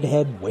 and the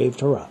redhead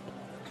waved her up.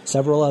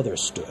 Several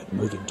others stood,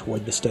 moving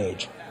toward the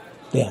stage.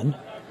 Then,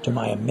 to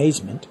my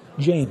amazement,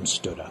 James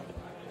stood up.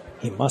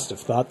 He must have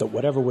thought that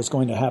whatever was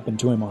going to happen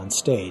to him on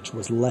stage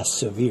was less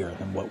severe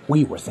than what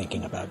we were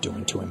thinking about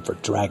doing to him for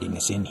dragging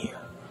us in here.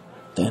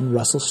 Then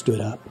Russell stood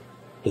up,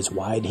 his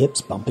wide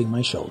hips bumping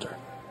my shoulder.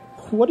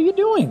 "What are you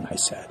doing?" I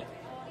said.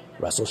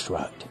 Russell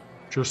shrugged.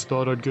 Just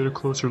thought I'd get a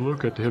closer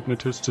look at the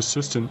hypnotist's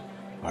assistant.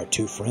 Our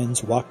two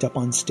friends walked up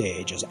on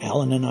stage as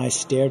Alan and I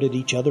stared at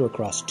each other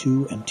across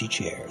two empty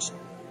chairs.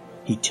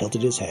 He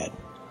tilted his head.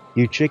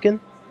 "You chicken?"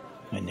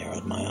 I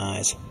narrowed my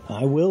eyes.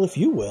 "I will if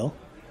you will."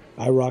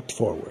 I rocked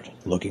forward,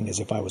 looking as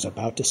if I was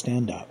about to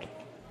stand up.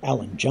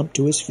 Alan jumped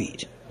to his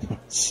feet.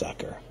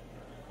 Sucker.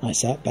 I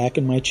sat back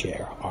in my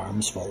chair,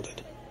 arms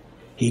folded.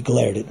 He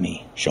glared at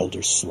me,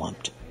 shoulders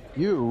slumped.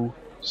 "You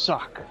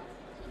suck."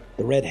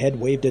 The redhead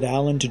waved at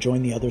Alan to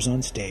join the others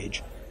on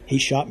stage. He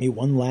shot me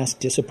one last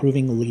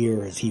disapproving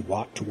leer as he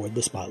walked toward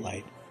the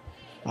spotlight.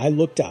 I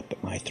looked up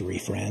at my three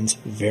friends,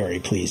 very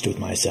pleased with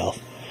myself.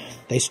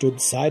 They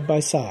stood side by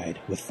side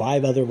with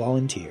 5 other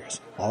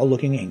volunteers, all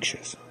looking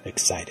anxious,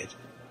 excited.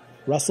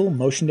 Russell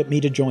motioned at me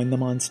to join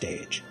them on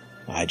stage.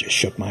 I just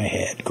shook my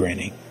head,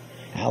 grinning.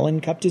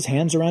 Alan cupped his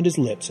hands around his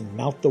lips and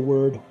mouthed the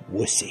word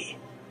wussy.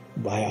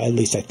 At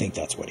least I think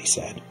that's what he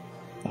said.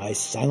 I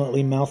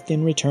silently mouthed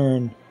in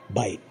return,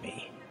 "Bite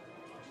me."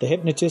 The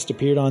hypnotist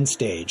appeared on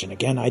stage, and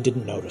again I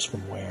didn't notice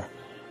from where.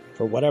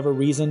 For whatever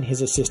reason,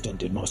 his assistant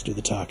did most of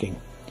the talking.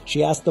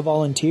 She asked the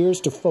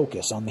volunteers to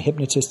focus on the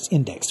hypnotist's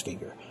index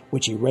finger,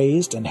 which he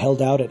raised and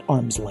held out at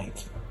arm's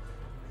length.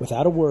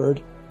 Without a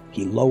word,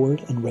 he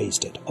lowered and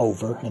raised it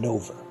over and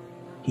over.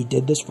 He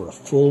did this for a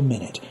full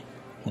minute,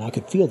 and I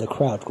could feel the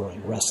crowd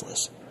growing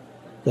restless.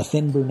 The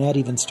thin brunette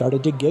even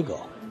started to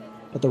giggle,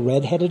 but the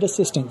red-headed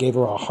assistant gave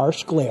her a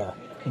harsh glare,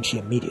 and she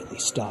immediately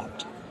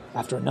stopped.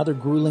 After another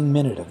grueling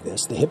minute of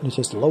this, the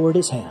hypnotist lowered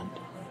his hand,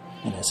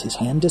 and as his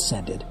hand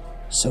descended,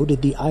 so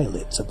did the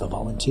eyelids of the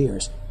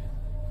volunteers.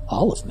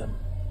 All of them.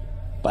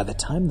 By the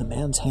time the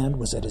man's hand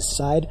was at his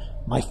side,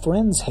 my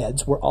friends'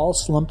 heads were all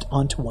slumped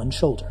onto one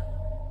shoulder.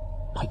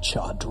 My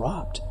jaw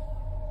dropped.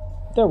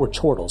 There were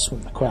chortles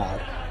from the crowd.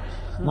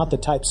 Not the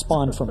type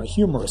spawned from a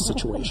humorous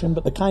situation,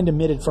 but the kind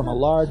emitted from a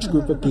large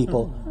group of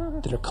people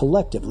that are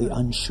collectively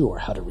unsure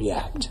how to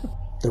react.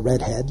 The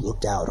redhead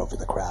looked out over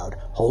the crowd,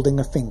 holding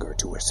a finger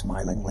to her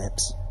smiling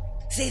lips.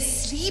 "They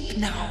sleep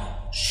now.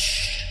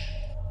 Shh."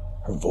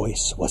 Her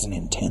voice was an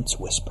intense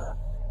whisper.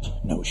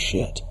 No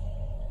shit.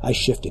 I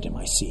shifted in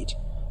my seat.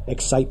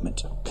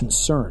 Excitement,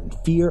 concern,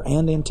 fear,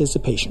 and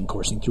anticipation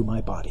coursing through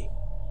my body.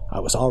 I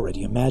was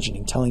already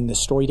imagining telling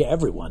this story to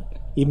everyone,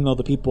 even though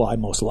the people I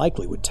most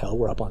likely would tell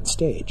were up on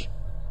stage.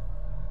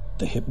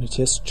 The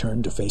hypnotist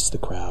turned to face the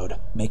crowd,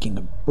 making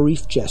a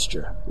brief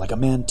gesture, like a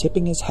man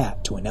tipping his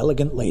hat to an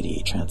elegant lady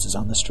he chances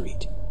on the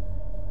street.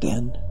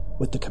 Then,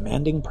 with the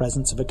commanding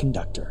presence of a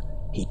conductor,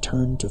 he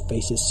turned to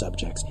face his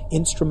subjects,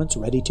 instruments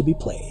ready to be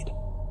played.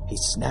 He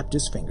snapped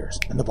his fingers,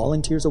 and the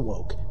volunteers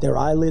awoke, their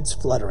eyelids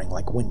fluttering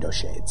like window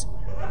shades.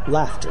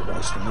 Laughter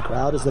rose from the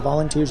crowd as the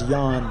volunteers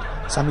yawned,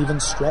 some even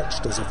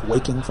stretched as if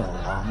waking from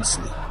a long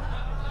sleep.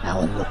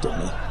 Alan looked at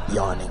me,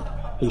 yawning.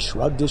 He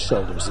shrugged his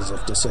shoulders as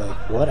if to say,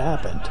 "What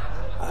happened?"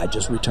 I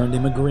just returned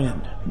him a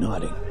grin,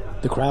 nodding.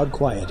 The crowd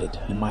quieted,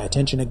 and my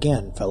attention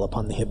again fell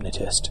upon the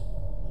hypnotist.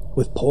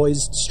 With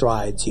poised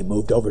strides, he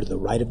moved over to the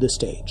right of the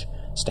stage,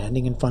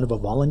 standing in front of a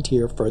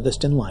volunteer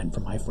furthest in line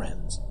from my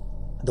friends.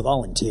 The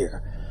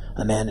volunteer,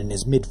 a man in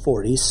his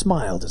mid-40s,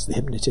 smiled as the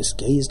hypnotist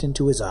gazed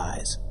into his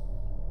eyes.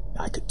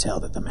 I could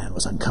tell that the man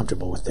was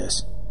uncomfortable with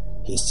this.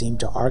 He seemed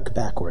to arc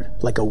backward,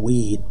 like a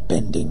weed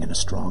bending in a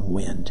strong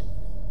wind.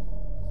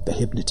 The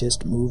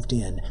hypnotist moved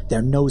in,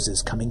 their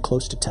noses coming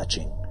close to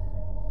touching.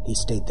 He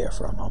stayed there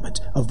for a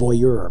moment, a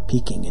voyeur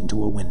peeking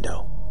into a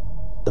window.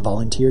 The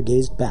volunteer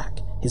gazed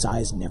back, his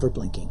eyes never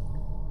blinking.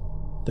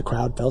 The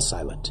crowd fell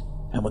silent,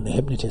 and when the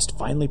hypnotist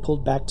finally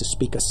pulled back to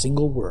speak a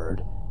single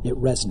word, it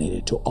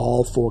resonated to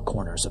all 4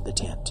 corners of the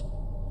tent.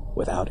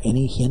 Without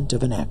any hint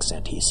of an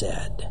accent, he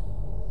said,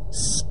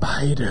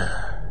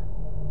 "Spider."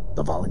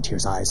 The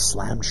volunteer's eyes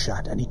slammed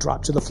shut, and he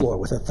dropped to the floor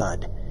with a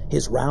thud.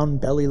 His round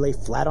belly lay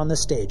flat on the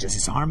stage as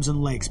his arms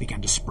and legs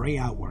began to spray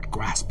outward,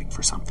 grasping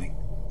for something.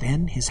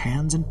 Then his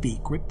hands and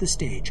feet gripped the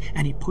stage,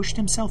 and he pushed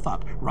himself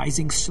up,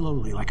 rising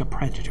slowly like a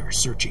predator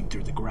searching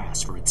through the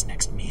grass for its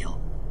next meal.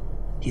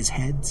 His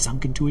head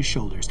sunk into his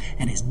shoulders,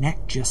 and his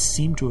neck just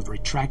seemed to have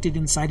retracted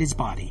inside his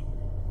body.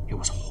 It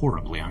was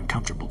horribly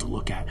uncomfortable to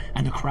look at,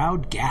 and the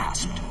crowd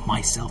gasped,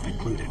 myself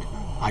included.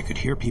 I could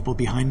hear people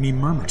behind me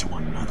murmur to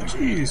one another.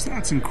 "Jeez,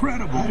 that's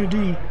incredible." How did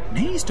he?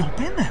 Knees don't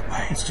bend that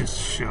way. It's just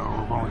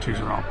show. Volunteers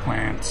are all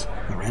plants.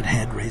 The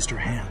redhead raised her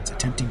hands,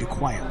 attempting to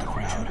quiet the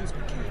crowd.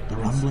 The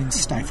rumbling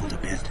stifled a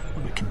bit,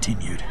 but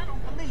continued.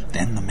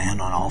 Then the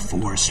man on all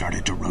 4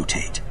 started to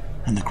rotate,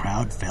 and the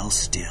crowd fell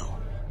still.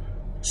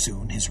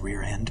 Soon his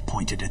rear end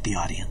pointed at the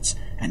audience,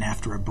 and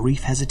after a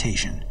brief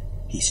hesitation,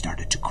 he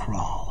started to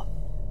crawl.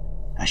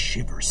 A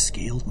shiver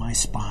scaled my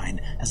spine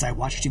as I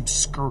watched him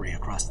scurry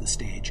across the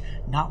stage,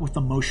 not with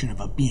the motion of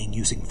a being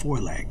using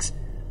 4 legs,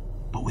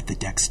 but with the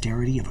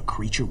dexterity of a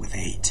creature with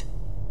 8.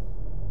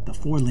 The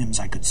 4 limbs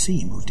I could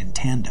see moved in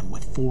tandem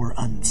with 4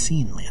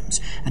 unseen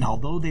limbs, and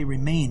although they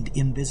remained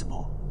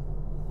invisible,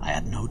 I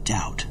had no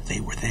doubt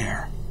they were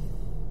there.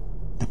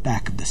 The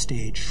back of the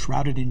stage,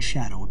 shrouded in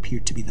shadow,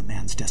 appeared to be the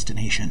man's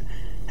destination,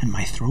 and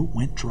my throat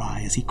went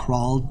dry as he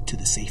crawled to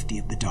the safety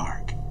of the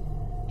dark.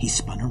 He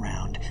spun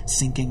around,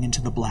 sinking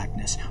into the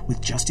blackness,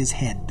 with just his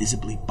head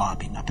visibly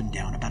bobbing up and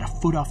down about a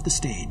foot off the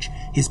stage.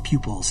 His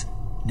pupils,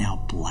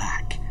 now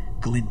black,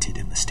 glinted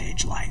in the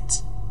stage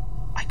lights.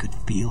 I could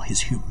feel his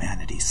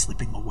humanity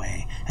slipping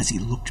away as he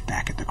looked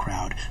back at the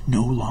crowd,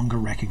 no longer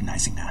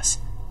recognizing us,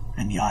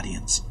 and the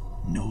audience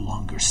no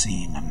longer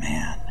seeing a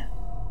man.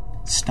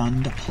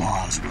 Stunned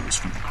applause rose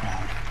from the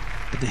crowd,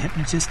 but the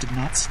hypnotist did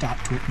not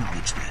stop to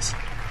acknowledge this.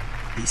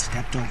 He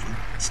stepped over,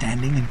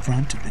 standing in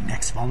front of the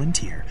next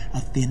volunteer, a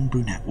thin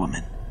brunette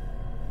woman.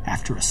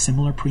 After a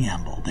similar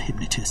preamble, the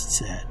hypnotist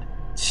said,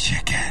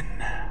 "Chicken."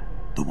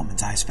 The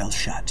woman's eyes fell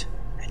shut,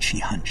 and she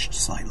hunched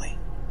slightly.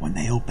 When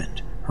they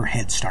opened, her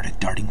head started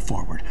darting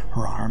forward,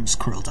 her arms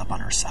curled up on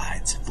her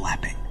sides,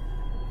 flapping.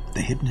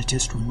 The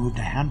hypnotist removed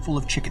a handful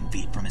of chicken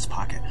feet from his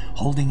pocket,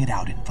 holding it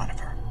out in front of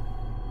her.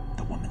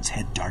 The woman's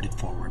head darted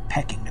forward,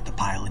 pecking at the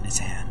pile in his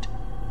hand.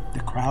 The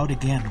crowd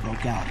again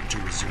broke out into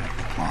reserved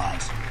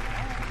applause.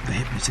 The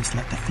hypnotist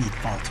let the feet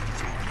fall to the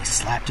floor, and he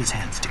slapped his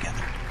hands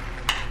together.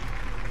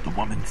 The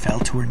woman fell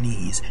to her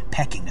knees,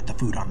 pecking at the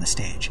food on the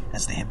stage,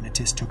 as the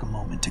hypnotist took a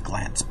moment to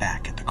glance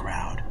back at the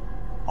crowd.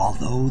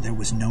 Although there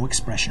was no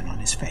expression on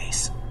his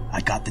face, I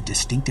got the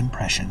distinct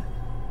impression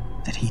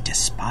that he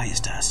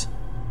despised us.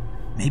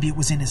 Maybe it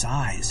was in his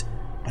eyes,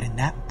 but in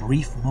that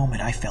brief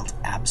moment I felt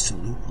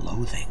absolute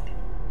loathing.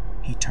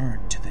 He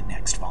turned to the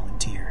next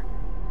volunteer,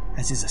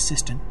 as his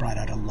assistant brought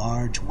out a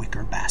large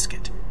wicker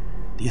basket.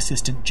 The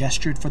assistant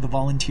gestured for the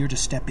volunteer to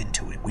step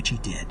into it, which he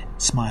did,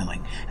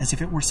 smiling, as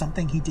if it were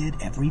something he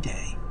did every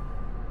day.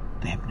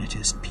 The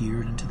hypnotist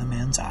peered into the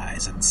man's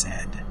eyes and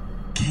said,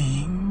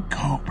 "King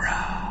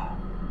Cobra."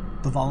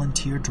 The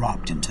volunteer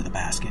dropped into the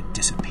basket,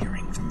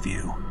 disappearing from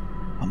view.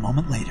 A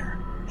moment later,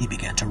 he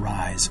began to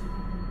rise,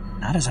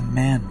 not as a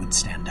man would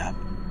stand up,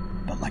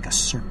 but like a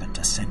serpent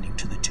ascending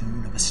to the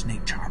tune of a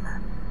snake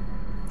charmer.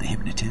 The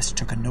hypnotist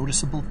took a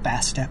noticeable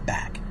fast step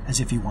back, as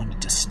if he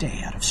wanted to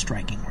stay out of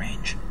striking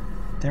range.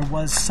 There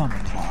was some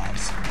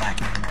applause,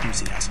 lacking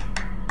enthusiasm,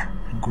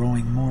 and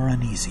growing more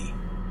uneasy.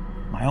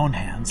 My own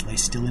hands lay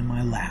still in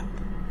my lap,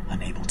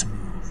 unable to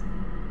move.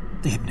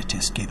 The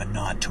hypnotist gave a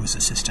nod to his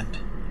assistant.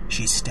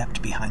 She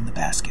stepped behind the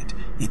basket,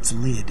 its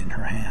lid in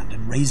her hand,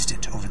 and raised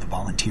it over the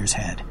volunteer's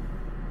head.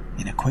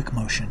 In a quick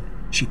motion,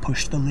 she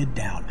pushed the lid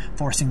down,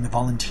 forcing the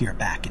volunteer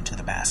back into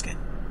the basket.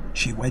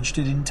 She wedged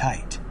it in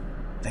tight,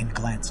 then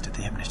glanced at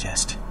the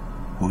hypnotist,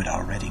 who had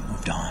already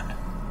moved on.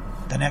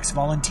 The next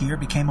volunteer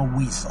became a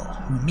weasel,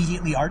 who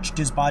immediately arched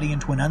his body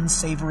into an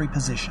unsavory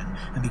position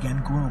and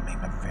began grooming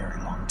a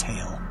very long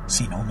tail,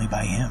 seen only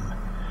by him.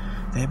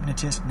 The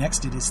hypnotist next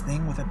did his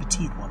thing with a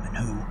petite woman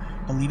who,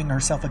 believing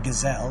herself a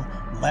gazelle,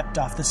 leapt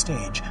off the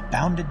stage,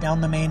 bounded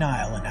down the main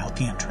aisle and out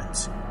the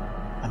entrance.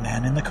 A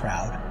man in the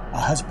crowd, a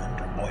husband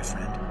or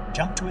boyfriend,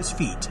 jumped to his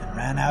feet and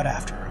ran out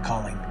after her,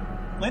 calling,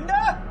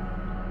 "Linda!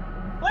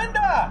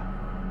 Linda!"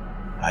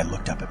 I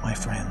looked up at my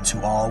friends,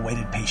 who all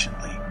waited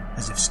patiently,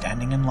 as if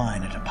standing in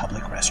line at a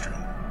public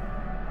restroom.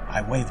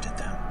 I waved at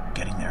them,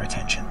 getting their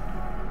attention.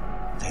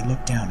 They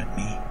looked down at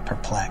me,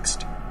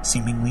 perplexed,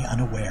 seemingly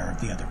unaware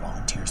of the other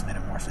volunteers'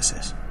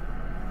 metamorphosis.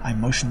 I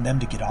motioned them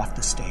to get off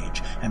the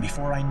stage, and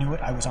before I knew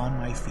it, I was on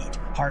my feet,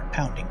 heart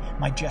pounding,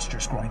 my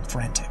gestures growing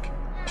frantic.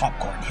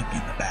 Popcorn hit me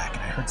in the back,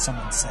 and I heard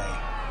someone say,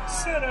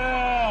 "Sit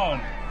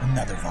down!"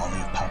 Another volley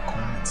of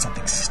popcorn and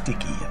something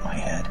sticky hit my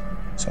head,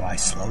 so I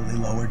slowly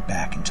lowered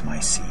back into my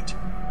seat.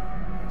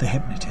 The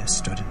hypnotist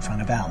stood in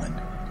front of Alan,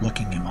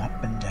 looking him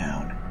up and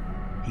down.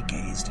 He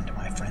gazed into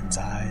my friend's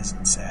eyes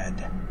and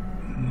said,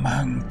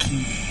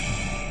 "Monkey."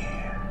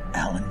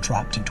 Alan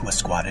dropped into a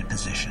squatted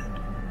position,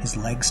 his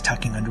legs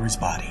tucking under his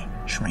body,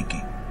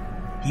 shrinking.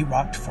 He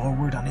rocked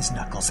forward on his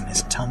knuckles and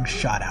his tongue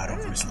shot out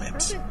over his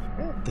lips.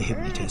 The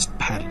hypnotist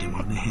patted him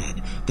on the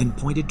head, then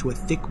pointed to a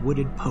thick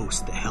wooded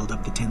post that held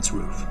up the tent's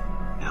roof.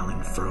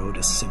 Alan furrowed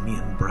a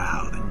simian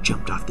brow, then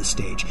jumped off the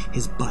stage,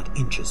 his butt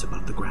inches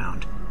above the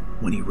ground.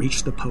 When he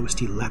reached the post,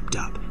 he leapt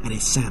up, and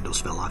his sandals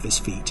fell off his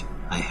feet.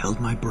 I held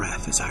my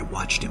breath as I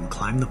watched him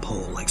climb the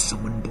pole like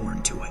someone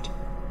born to it.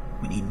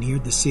 When he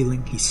neared the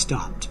ceiling, he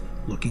stopped,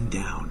 looking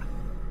down.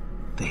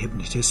 The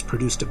hypnotist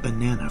produced a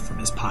banana from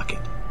his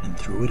pocket and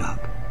threw it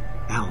up.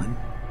 Alan,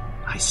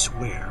 I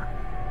swear,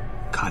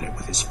 caught it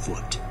with his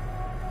foot.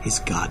 His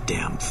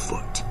goddamn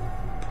foot.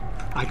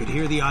 I could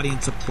hear the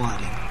audience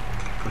applauding,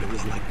 but it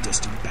was like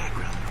distant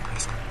background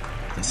noise.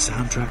 The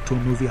soundtrack to a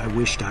movie I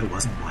wished I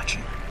wasn't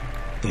watching.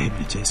 The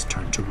hypnotist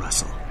turned to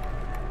Russell.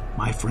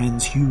 My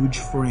friend's huge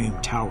frame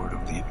towered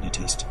over the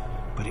hypnotist,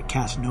 but it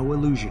cast no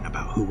illusion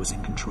about who was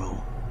in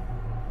control.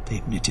 The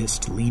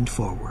hypnotist leaned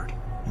forward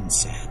and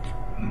said,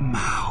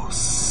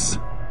 "Mouse."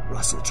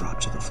 Russell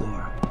dropped to the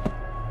floor.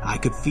 I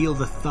could feel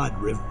the thud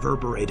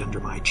reverberate under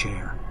my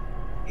chair.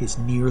 His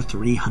near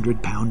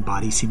 300-pound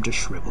body seemed to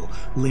shrivel,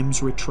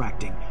 limbs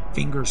retracting,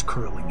 fingers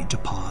curling into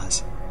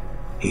paws.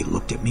 He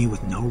looked at me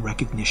with no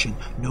recognition,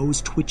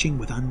 nose twitching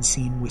with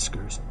unseen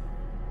whiskers.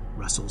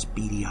 Russell's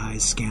beady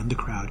eyes scanned the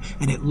crowd,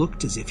 and it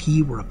looked as if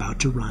he were about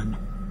to run.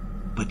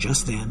 But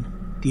just then,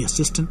 The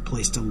assistant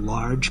placed a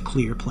large,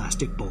 clear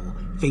plastic bowl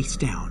face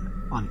down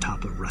on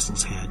top of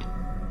Russell's head.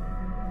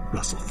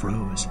 Russell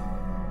froze.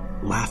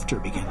 Laughter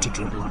began to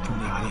dribble up from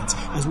the audience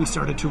as we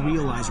started to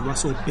realize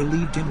Russell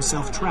believed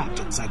himself trapped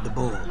inside the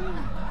bowl.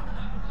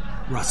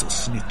 Russell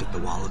sniffed at the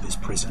wall of his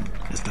prison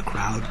as the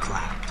crowd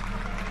clapped.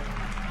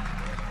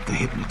 The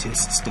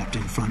hypnotist stepped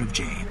in front of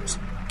James,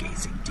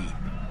 gazing deep.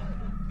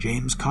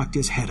 James cocked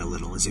his head a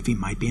little as if he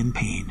might be in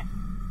pain,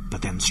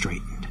 but then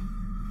straightened.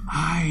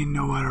 "I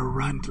know what a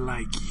runt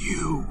like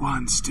you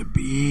wants to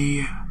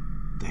be,"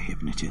 the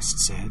hypnotist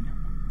said.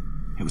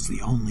 It was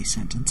the only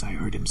sentence I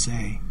heard him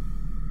say.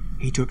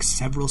 He took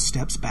several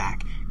steps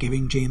back,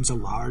 giving James a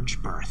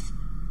large berth.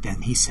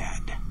 Then he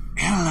said,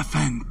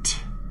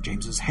 "Elephant."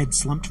 James's head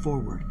slumped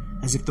forward,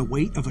 as if the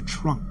weight of a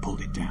trunk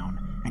pulled it down,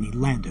 and he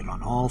landed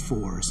on all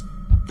fours.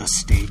 The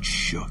stage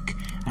shook,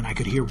 and I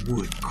could hear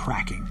wood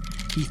cracking.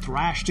 He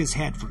thrashed his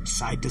head from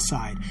side to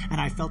side,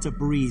 and I felt a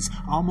breeze,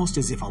 almost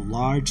as if a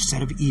large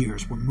set of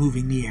ears were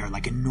moving the air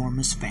like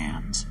enormous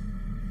fans.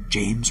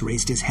 James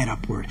raised his head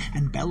upward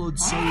and bellowed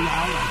so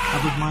loud I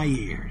covered my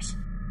ears.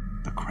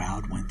 The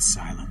crowd went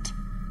silent.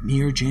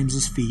 Near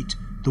James's feet,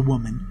 the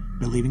woman,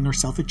 believing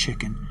herself a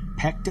chicken,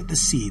 pecked at the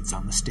seeds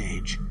on the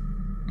stage.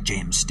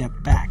 James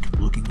stepped back,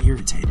 looking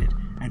irritated,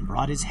 and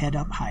brought his head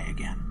up high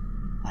again.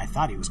 I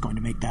thought he was going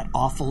to make that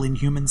awful,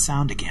 inhuman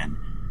sound again,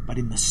 but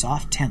in the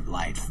soft tent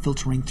light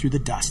filtering through the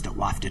dust that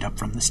wafted up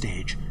from the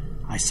stage,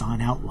 I saw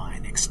an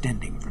outline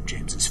extending from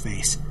James's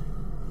face.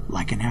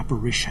 Like an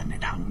apparition,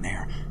 it hung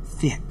there,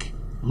 thick,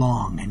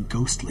 long, and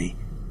ghostly.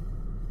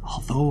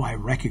 Although I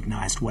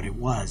recognized what it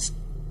was,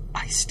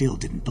 I still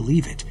didn't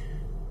believe it.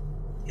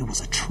 It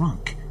was a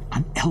trunk,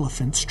 an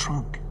elephant's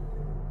trunk.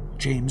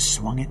 James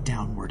swung it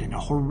downward in a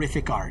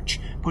horrific arch,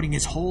 putting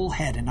his whole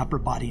head and upper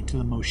body into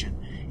the motion.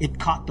 It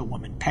caught the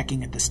woman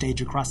pecking at the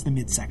stage across the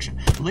midsection,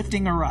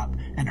 lifting her up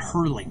and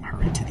hurling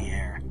her into the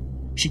air.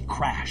 She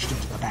crashed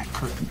into the back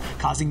curtain,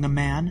 causing the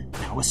man,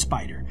 now a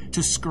spider,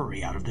 to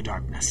scurry out of the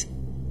darkness.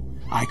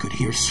 I could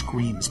hear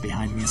screams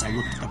behind me as I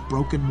looked at the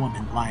broken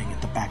woman lying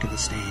at the back of the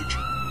stage.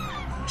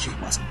 She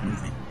wasn't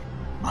moving.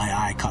 My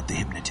eye caught the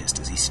hypnotist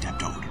as he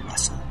stepped over to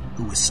Russell,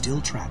 who was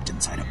still trapped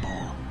inside a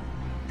bowl.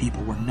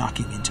 People were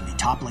knocking into me,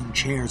 toppling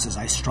chairs as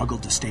I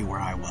struggled to stay where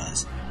I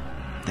was.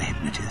 The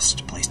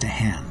hypnotist placed a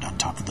hand on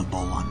top of the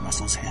bowl on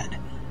Russell's head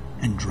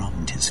and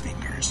drummed his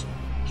fingers.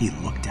 He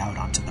looked out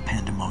onto the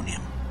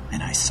pandemonium,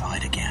 and I saw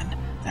it again,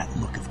 that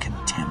look of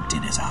contempt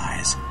in his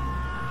eyes.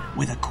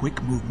 With a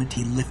quick movement,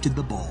 he lifted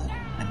the bowl,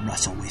 and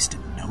Russell wasted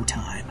no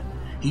time.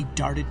 He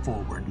darted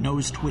forward,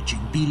 nose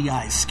twitching, beady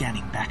eyes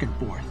scanning back and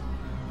forth.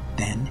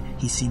 Then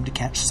he seemed to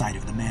catch sight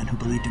of the man who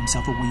believed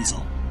himself a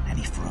weasel, and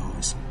he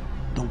froze.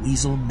 The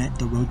weasel met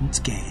the rodent's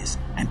gaze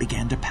and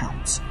began to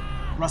pounce.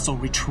 Russell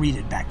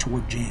retreated back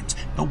toward James,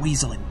 the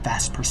weasel in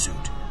fast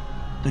pursuit.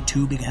 The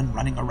two began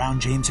running around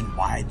James in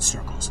wide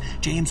circles.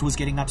 James was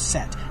getting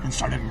upset and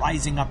started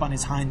rising up on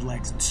his hind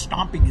legs and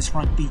stomping his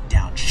front feet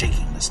down,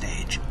 shaking the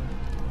stage.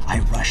 I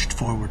rushed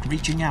forward,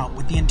 reaching out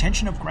with the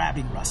intention of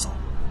grabbing Russell,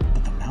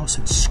 but the mouse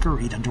had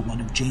scurried under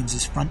one of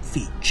James's front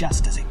feet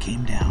just as it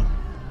came down.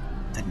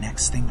 The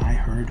next thing I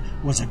heard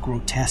was a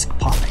grotesque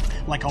popping,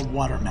 like a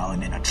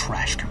watermelon in a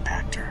trash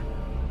compactor.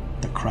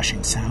 The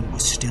crushing sound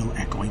was still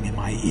echoing in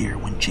my ear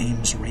when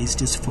James raised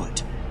his foot,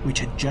 which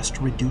had just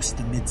reduced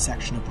the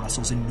midsection of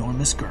Russell's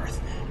enormous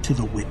girth to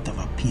the width of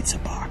a pizza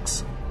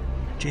box.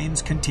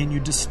 James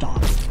continued to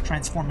stomp,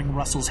 transforming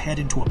Russell's head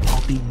into a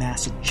pulpy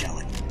mass of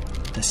jelly.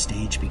 The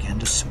stage began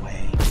to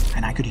sway,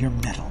 and I could hear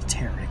metal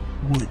tearing,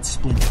 wood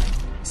splintering.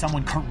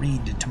 Someone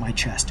careened into my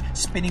chest,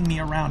 spinning me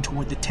around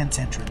toward the tent's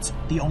entrance,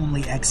 the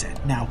only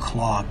exit now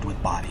clogged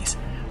with bodies.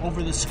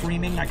 Over the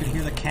screaming, I could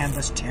hear the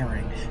canvas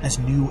tearing as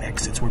new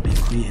exits were being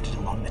created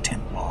along the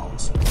tent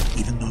walls.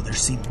 Even though there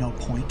seemed no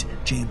point,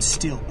 James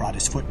still brought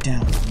his foot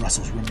down on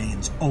Russell's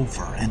remains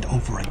over and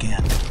over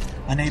again.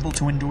 Unable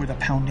to endure the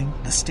pounding,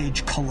 the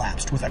stage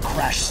collapsed with a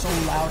crash so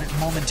loud it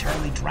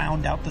momentarily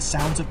drowned out the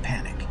sounds of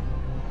panic.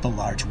 The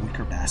large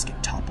wicker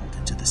basket toppled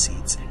into the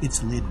seats,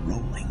 its lid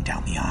rolling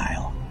down the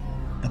aisle.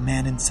 The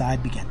man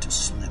inside began to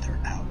slither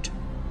out.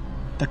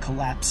 The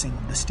collapsing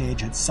of the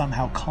stage had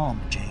somehow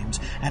calmed James,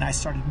 and I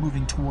started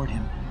moving toward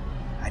him.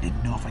 I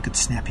didn't know if I could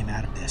snap him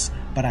out of this,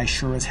 but I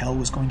sure as hell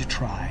was going to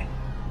try.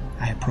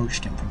 I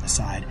approached him from the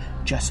side,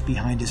 just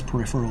behind his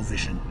peripheral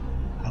vision.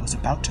 I was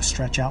about to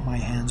stretch out my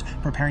hands,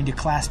 preparing to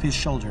clasp his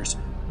shoulders,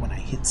 when I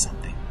hit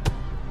something.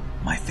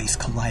 My face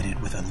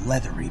collided with a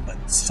leathery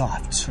but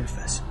soft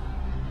surface.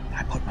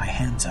 I put my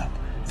hands up,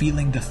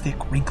 feeling the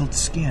thick, wrinkled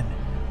skin.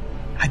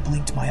 I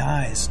blinked my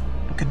eyes,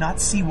 but could not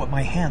see what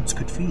my hands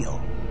could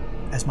feel.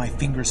 As my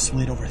fingers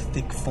slid over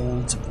thick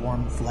folds of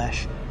warm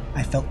flesh,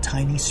 I felt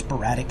tiny,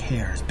 sporadic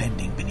hairs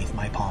bending beneath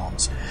my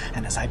palms,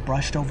 and as I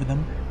brushed over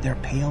them, their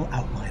pale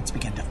outlines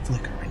began to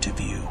flicker into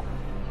view.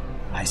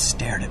 I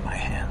stared at my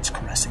hands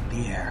caressing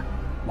the air,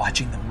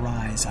 watching them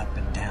rise up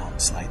and down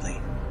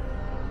slightly.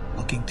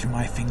 Looking through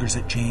my fingers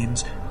at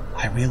James,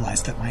 I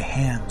realized that my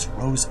hands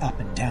rose up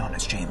and down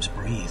as James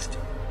breathed.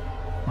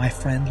 My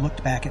friend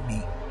looked back at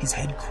me, his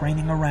head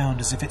craning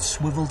around as if it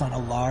swiveled on a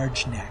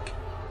large neck.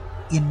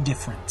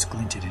 Indifference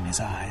glinted in his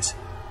eyes.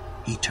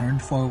 He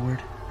turned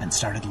forward and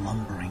started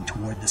lumbering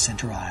toward the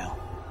center aisle.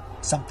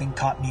 Something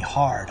caught me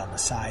hard on the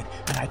side,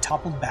 and I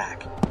toppled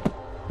back.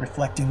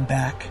 Reflecting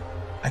back,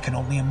 I can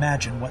only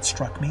imagine what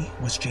struck me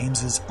was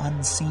James's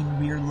unseen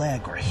rear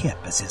leg or hip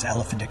as his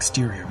elephant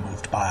exterior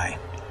moved by.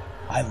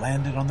 I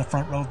landed on the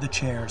front row of the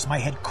chairs, my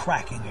head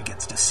cracking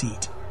against a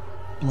seat.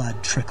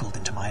 Blood trickled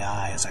into my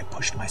eye as I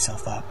pushed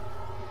myself up.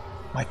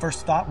 My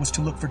first thought was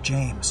to look for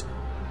James,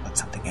 but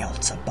something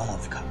else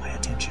above caught my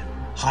attention.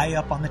 High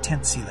up on the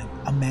tent ceiling,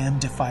 a man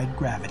defied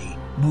gravity,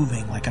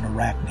 moving like an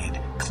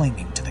arachnid,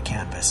 clinging to the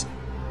canvas.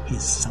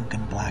 His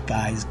sunken black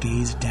eyes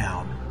gazed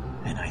down,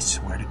 and I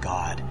swear to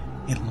God,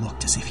 it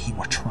looked as if he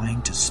were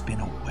trying to spin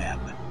a web.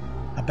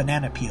 A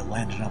banana peel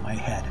landed on my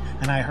head,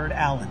 and I heard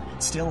Alan,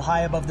 still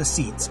high above the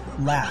seats,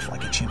 laugh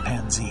like a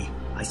chimpanzee.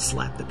 I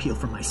slapped the peel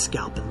from my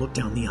scalp and looked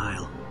down the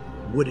aisle.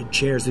 Wooded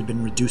chairs had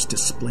been reduced to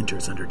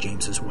splinters under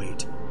James's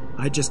weight.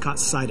 I just caught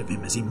sight of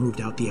him as he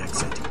moved out the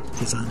exit,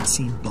 his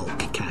unseen bulk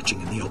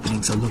catching in the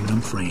opening's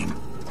aluminum frame.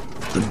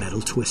 The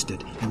metal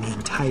twisted, and the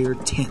entire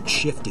tent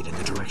shifted in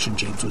the direction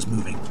James was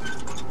moving.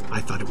 I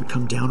thought it would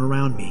come down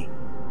around me,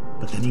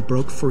 but then he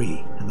broke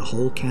free, and the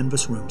whole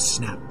canvas room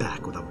snapped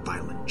back with a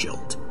violent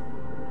jolt.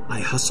 I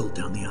hustled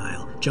down the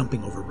aisle,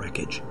 jumping over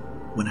wreckage.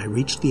 When I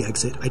reached the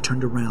exit, I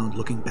turned around,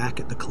 looking back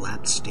at the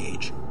collapsed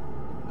stage.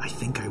 I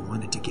think I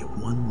wanted to get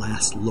one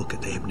last look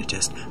at the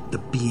hypnotist, the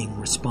being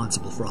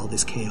responsible for all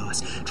this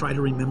chaos, try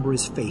to remember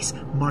his face,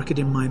 mark it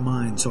in my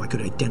mind so I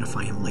could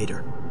identify him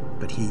later.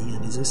 But he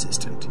and his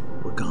assistant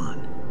were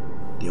gone.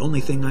 The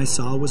only thing I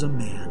saw was a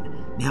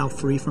man, now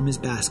free from his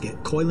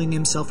basket, coiling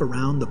himself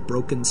around the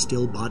broken,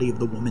 still body of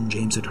the woman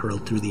James had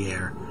hurled through the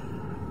air.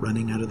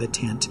 Running out of the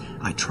tent,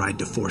 I tried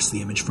to force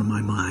the image from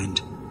my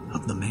mind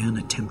of the man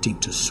attempting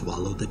to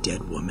swallow the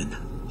dead woman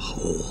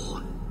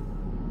whole.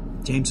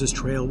 James's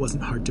trail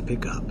wasn't hard to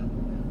pick up.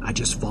 I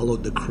just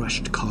followed the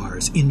crushed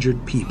cars,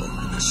 injured people,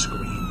 and the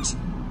screams.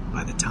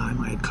 By the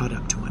time I had caught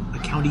up to him, a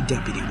county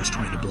deputy was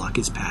trying to block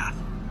his path.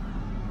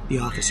 The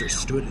officer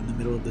stood in the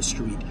middle of the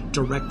street,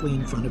 directly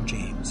in front of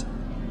James.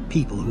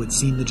 People who had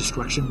seen the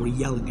destruction were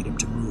yelling at him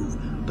to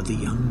move, but the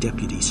young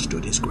deputy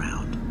stood his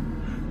ground.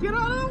 "Get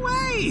out of the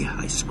way!"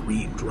 I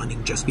screamed,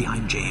 running just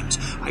behind James.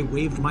 I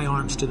waved my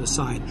arms to the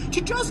side.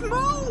 "To just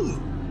move!"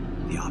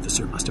 The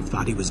officer must have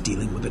thought he was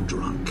dealing with a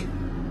drunk.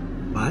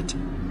 But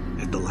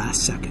at the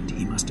last second,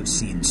 he must have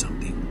seen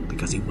something,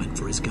 because he went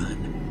for his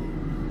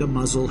gun. The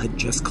muzzle had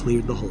just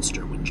cleared the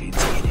holster when James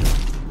hit him.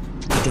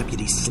 The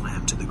deputy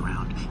slammed to the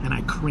ground, and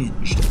I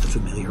cringed at the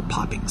familiar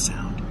popping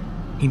sound.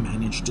 He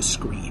managed to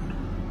scream,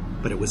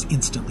 but it was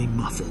instantly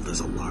muffled as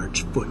a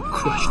large foot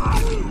crushed the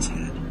deputy's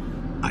head.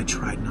 I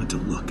tried not to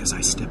look as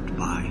I stepped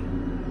by,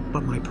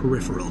 but my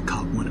peripheral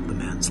caught one of the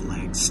man's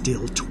legs,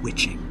 still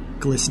twitching,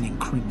 glistening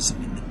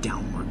crimson in the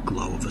downward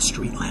glow of a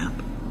street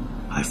lamp.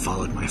 I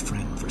followed my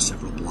friend for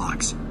several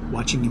blocks,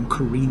 watching him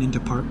careen into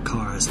parked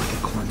cars like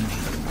a cornered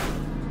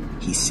animal.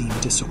 He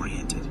seemed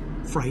disoriented,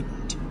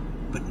 frightened,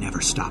 but never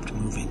stopped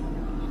moving.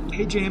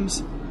 "Hey,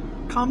 James.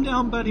 Calm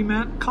down, buddy,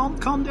 man.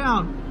 Calm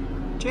down.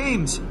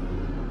 James."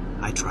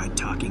 I tried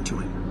talking to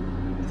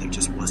him, but there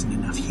just wasn't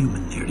enough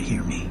human there to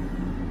hear me.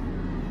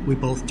 We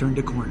both turned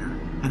a corner,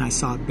 and I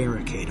saw a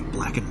barricade of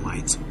black and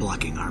whites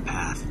blocking our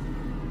path.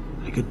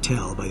 I could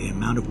tell by the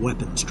amount of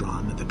weapons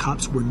drawn that the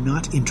cops were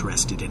not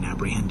interested in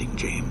apprehending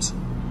James.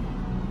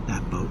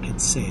 That boat had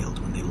sailed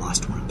when they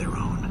lost one of their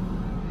own.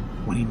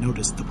 When he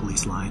noticed the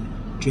police line,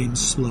 James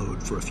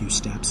slowed for a few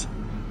steps,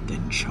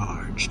 then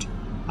charged.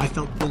 I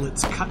felt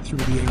bullets cut through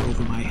the air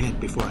over my head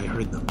before I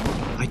heard them.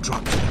 I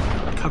dropped to the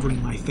ground,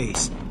 covering my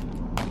face.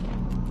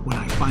 When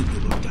I finally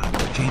looked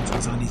up, James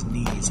was on his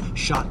knees,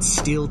 shots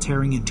still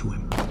tearing into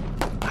him.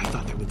 I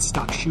thought they would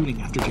stop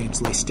shooting after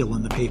James lay still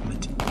on the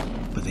pavement,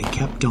 but they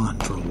kept on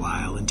for a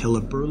while until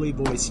a burly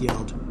voice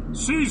yelled,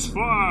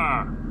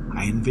 "Ceasefire!"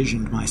 I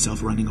envisioned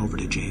myself running over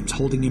to James,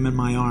 holding him in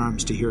my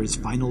arms to hear his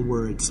final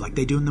words like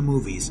they do in the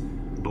movies.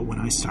 But when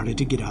I started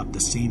to get up, the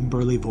same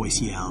burly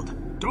voice yelled,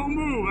 "Don't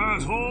move,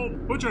 asshole!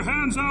 Put your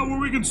hands out where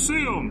we can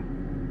see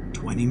them!"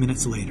 20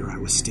 minutes later, I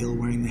was still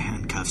wearing the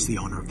handcuffs the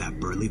owner of that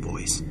burly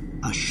voice,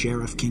 a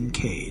Sheriff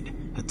Kincaid,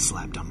 had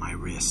slapped on my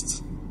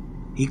wrists.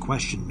 He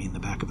questioned me in the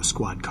back of a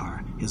squad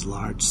car, his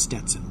large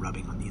Stetson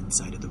rubbing on the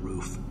inside of the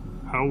roof.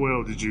 "How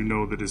well did you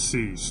know the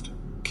deceased?"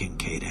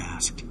 Kincaid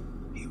asked.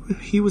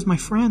 He was my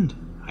friend,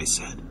 I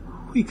said.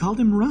 We called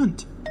him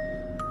Runt.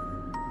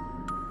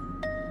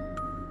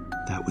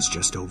 That was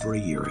just over a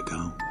year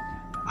ago.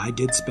 I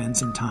did spend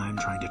some time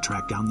trying to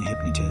track down the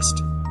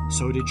hypnotist.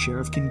 So did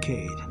Sheriff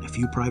Kincaid and a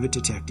few private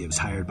detectives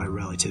hired by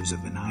relatives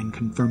of the 9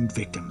 confirmed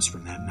victims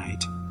from that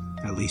night.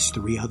 At least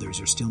 3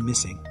 others are still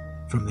missing.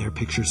 From their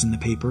pictures in the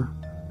paper,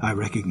 I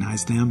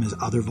recognized them as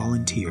other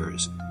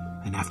volunteers,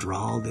 and after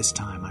all this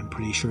time, I'm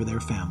pretty sure their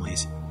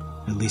families,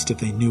 at least if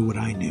they knew what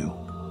I knew,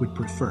 would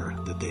prefer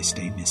that they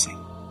stay missing.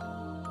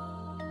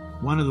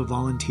 One of the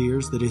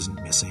volunteers that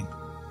isn't missing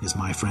is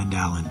my friend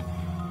Alan,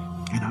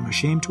 and I'm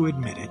ashamed to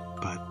admit it,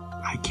 but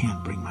I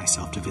can't bring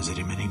myself to visit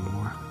him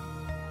anymore.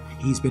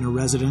 He's been a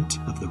resident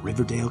of the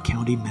Riverdale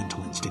County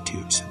Mental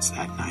Institute since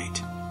that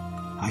night.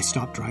 I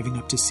stopped driving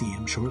up to see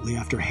him shortly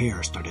after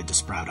hair started to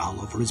sprout all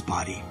over his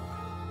body.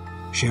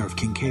 Sheriff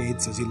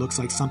Kincaid says he looks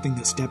like something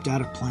that stepped out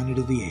of Planet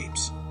of the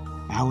Apes.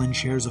 Alan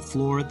shares a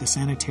floor at the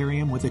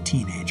sanitarium with a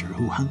teenager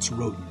who hunts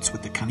rodents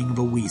with the cunning of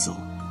a weasel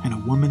and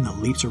a woman that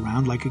leaps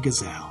around like a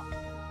gazelle.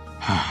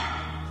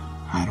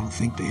 I don't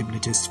think the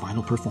hypnotist's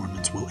final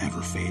performance will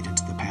ever fade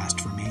into the past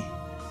for me.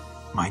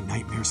 My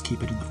nightmares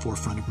keep it in the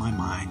forefront of my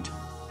mind,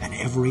 and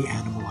every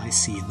animal I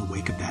see in the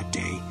wake of that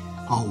day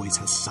always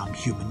has some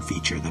human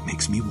feature that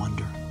makes me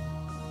wonder.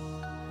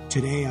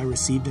 Today I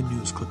received a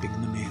news clipping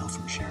in the mail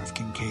from Sheriff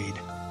Kincaid.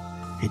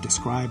 It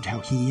described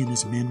how he and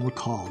his men were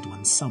called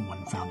when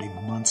someone found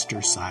a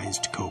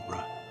monster-sized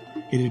cobra.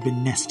 It had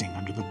been nesting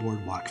under the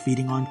boardwalk,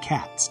 feeding on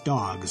cats,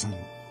 dogs, and,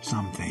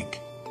 some think,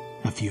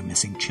 a few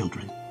missing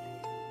children.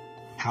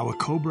 How a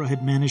cobra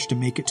had managed to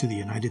make it to the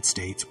United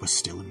States was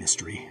still a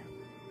mystery.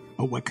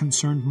 But what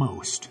concerned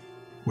most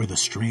were the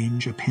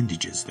strange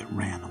appendages that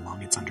ran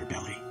along its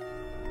underbelly.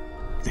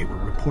 They were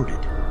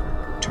reported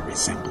to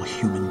resemble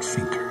human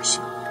fingers.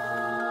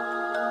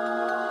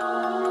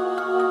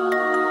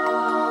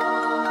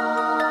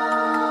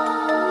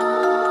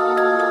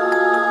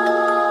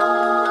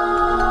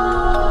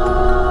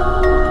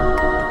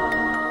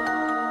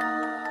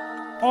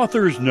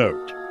 Author's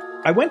note.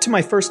 I went to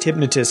my first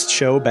hypnotist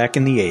show back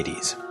in the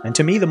 80s, and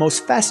to me the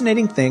most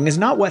fascinating thing is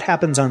not what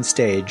happens on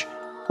stage,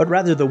 but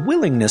rather the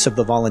willingness of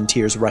the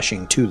volunteers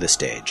rushing to the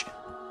stage.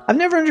 I've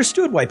never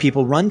understood why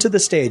people run to the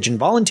stage and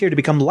volunteer to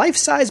become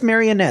life-size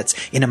marionettes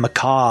in a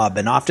macabre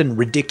and often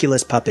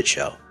ridiculous puppet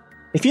show.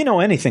 If you know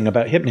anything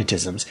about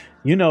hypnotisms,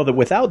 you know that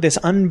without this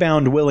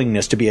unbound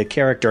willingness to be a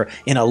character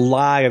in a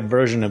live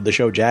version of the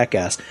show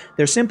Jackass,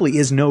 there simply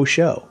is no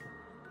show.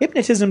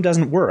 Hypnotism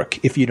doesn't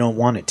work if you don't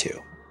want it to.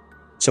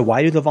 So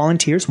why do the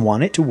volunteers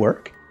want it to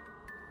work?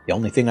 The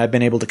only thing I've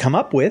been able to come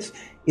up with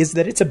is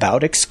that it's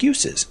about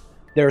excuses.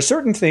 There are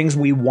certain things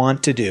we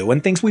want to do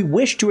and things we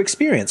wish to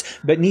experience,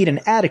 but need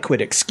an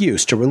adequate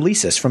excuse to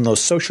release us from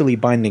those socially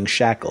binding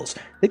shackles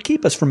that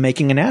keep us from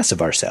making an ass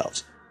of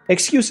ourselves.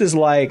 Excuses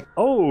like,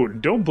 "Oh,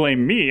 don't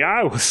blame me.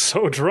 I was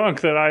so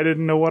drunk that I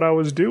didn't know what I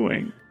was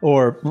doing."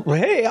 Or,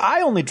 "Hey,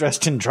 I only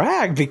dressed in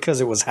drag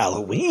because it was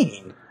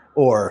Halloween."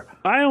 Or,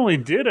 "I only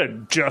did a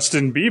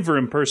Justin Bieber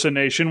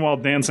impersonation while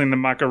dancing the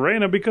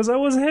Macarena because I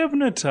was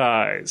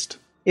hypnotized."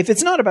 If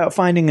it's not about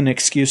finding an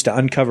excuse to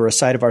uncover a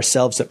side of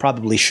ourselves that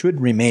probably should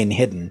remain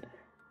hidden,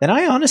 then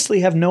I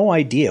honestly have no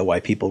idea why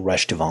people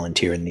rush to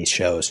volunteer in these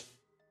shows.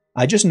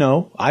 I just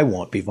know I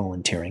won't be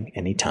volunteering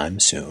anytime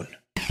soon.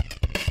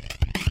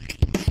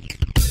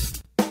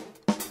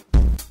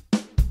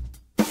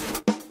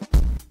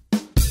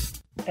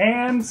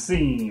 And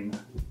scene.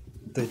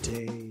 The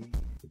day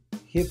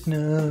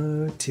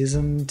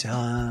hypnotism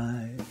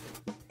died,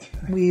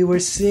 we were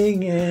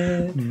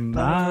singing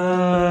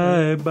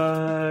Bye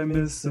bye,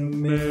 Miss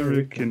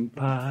American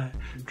Pie.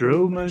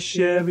 Drove my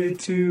Chevy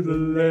to the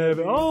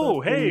levee.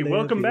 Oh, hey,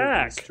 welcome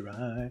back.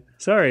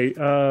 Sorry,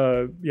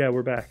 yeah,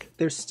 we're back.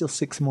 There's still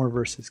 6 more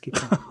verses. Keep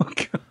going. Oh,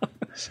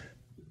 gosh.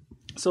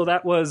 So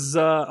that was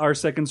our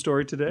second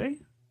story today.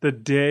 The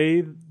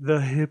day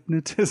the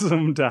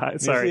hypnotism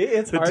died. Sorry. You see,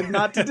 it's hard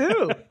not to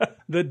do.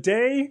 The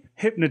Day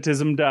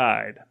Hypnotism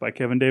Died by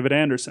Kevin David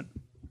Anderson.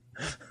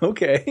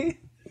 Okay.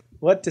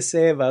 What to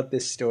say about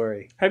this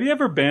story? Have you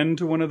ever been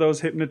to one of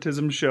those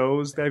hypnotism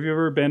shows? Have you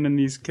ever been in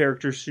these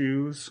characters'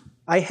 shoes?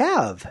 I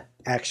have,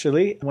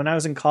 actually. When I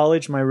was in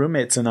college, my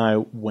roommates and I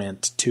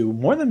went to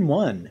more than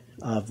one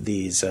of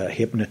these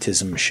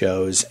hypnotism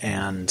shows,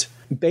 and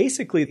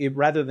basically,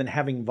 rather than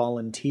having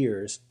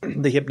volunteers,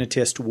 the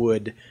hypnotist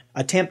would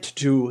attempt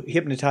to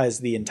hypnotize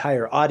the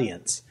entire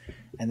audience,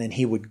 and then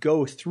he would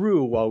go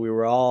through while we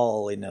were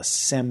all in a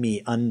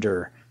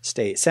semi-hard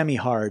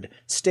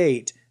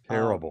state.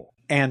 Terrible.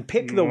 And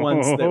pick the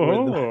ones that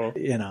were,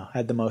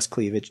 had the most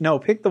cleavage. No,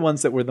 pick the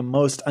ones that were the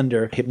most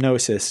under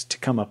hypnosis to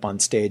come up on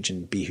stage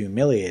and be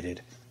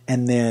humiliated.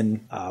 And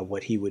then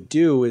what he would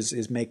do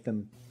is make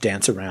them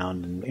dance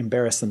around and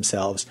embarrass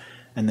themselves,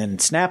 and then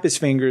snap his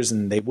fingers,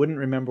 and they wouldn't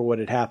remember what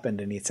had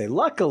happened. And he'd say,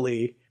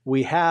 "Luckily,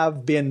 we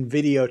have been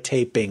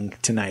videotaping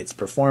tonight's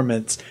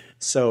performance,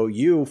 so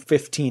you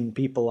 15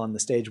 people on the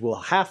stage will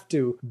have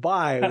to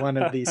buy one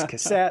of these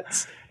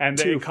cassettes." And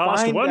they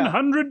cost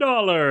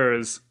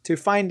 $100. To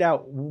find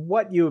out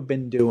what you have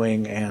been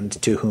doing and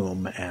to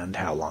whom and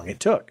how long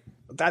it took.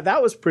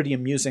 That was pretty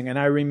amusing. And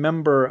I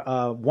remember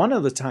one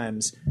of the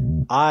times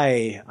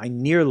I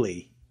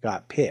nearly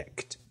got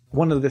picked.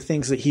 One of the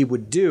things that he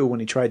would do when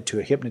he tried to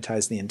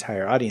hypnotize the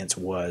entire audience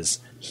was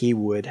he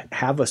would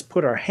have us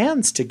put our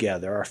hands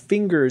together, our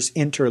fingers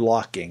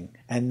interlocking,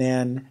 and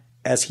then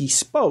as he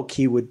spoke,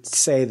 he would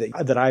say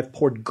that I've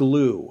poured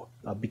glue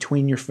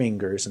between your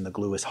fingers, and the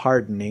glue is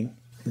hardening.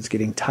 It's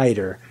getting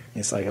tighter.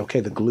 It's like, okay,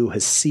 the glue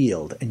has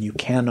sealed, and you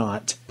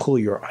cannot pull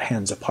your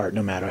hands apart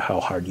no matter how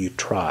hard you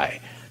try.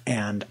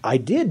 And I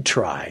did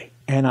try,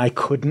 and I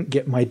couldn't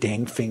get my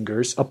dang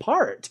fingers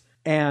apart.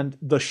 And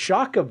the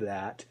shock of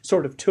that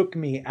sort of took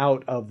me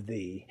out of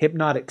the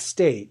hypnotic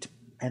state.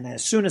 And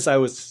as soon as I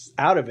was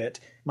out of it,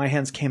 my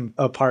hands came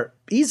apart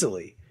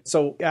easily.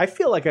 So I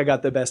feel like I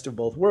got the best of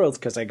both worlds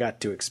because I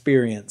got to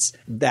experience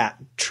that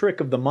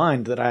trick of the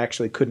mind that I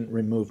actually couldn't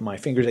remove my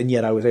fingers, and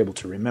yet I was able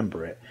to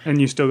remember it. And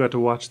you still got to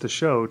watch the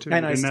show, too.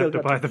 And you I didn't still have to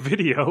got buy the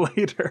video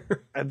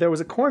later. There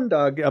was a corn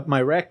dog up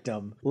my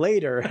rectum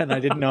later, and I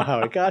didn't know how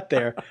it got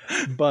there.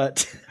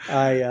 But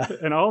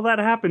and all that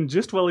happened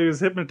just while he was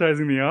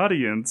hypnotizing the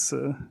audience.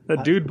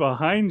 That dude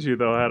behind you,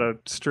 though, had a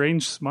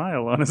strange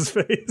smile on his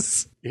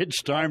face.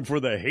 It's time for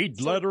the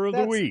hate letter of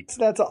the week.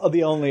 That's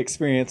the only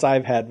experience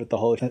I've had with the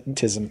whole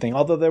hypnotism thing.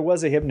 Although there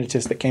was a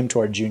hypnotist that came to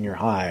our junior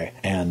high,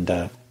 and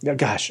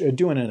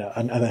doing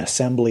an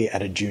assembly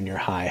at a junior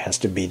high has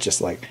to be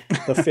just like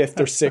the 5th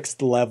or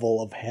 6th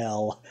level of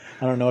hell.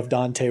 I don't know if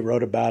Dante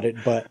wrote about it,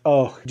 but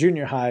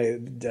junior high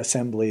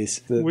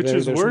assemblies. Which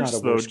is worse,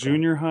 though,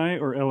 junior high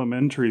or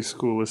elementary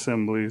school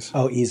assemblies?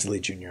 Oh, easily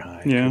junior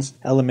high. Yeah.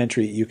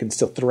 Elementary, you can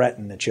still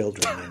threaten the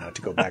children,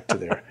 to go back to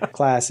their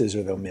classes,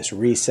 or they'll miss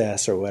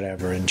recess or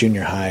whatever. And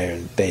junior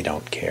high, they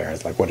don't care.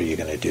 It's like, what are you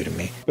going to do to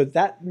me? But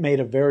that made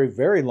a very,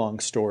 very long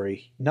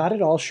story, not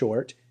at all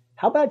short.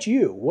 How about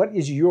you? What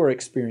is your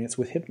experience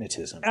with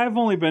hypnotism? I've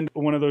only been to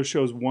one of those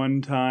shows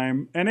one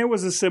time, and it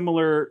was a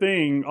similar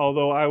thing,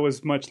 although I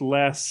was much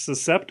less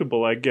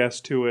susceptible, I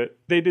guess, to it.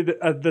 They did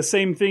the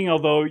same thing,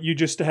 although you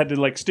just had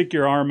to, stick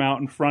your arm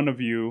out in front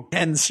of you.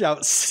 And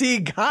shout,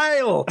 Sieg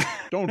Heil!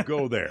 Don't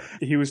go there.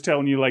 He was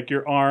telling you,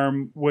 your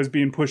arm was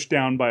being pushed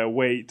down by a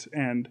weight,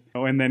 and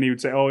then he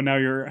would say, now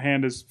your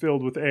hand is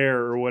filled with air,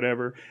 or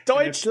whatever.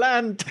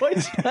 Deutschland,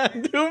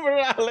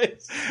 über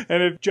alles.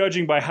 And if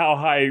judging by how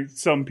high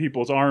some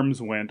people's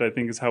arms went, I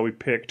think is how we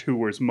picked who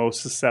was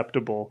most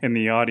susceptible in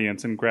the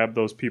audience and grabbed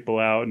those people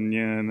out, and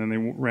then they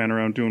ran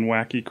around doing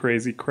wacky,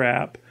 crazy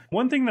crap.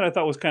 One thing that I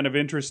thought was kind of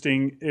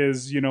interesting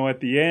is, at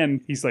the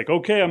end, he's like,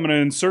 okay, I'm going to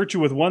insert you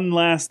with one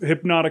last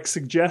hypnotic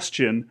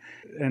suggestion.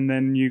 And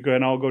then you go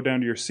and I'll go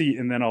down to your seat,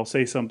 and then I'll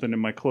say something in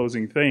my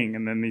closing thing.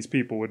 And then these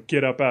people would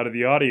get up out of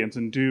the audience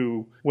and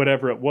do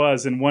whatever it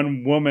was. And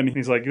one woman,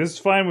 he's like, this is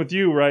fine with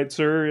you, right,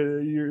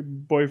 sir? Your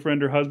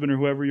boyfriend or husband or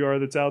whoever you are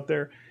that's out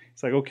there.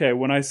 It's like, okay,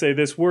 when I say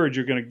this word,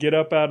 you're going to get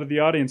up out of the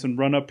audience and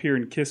run up here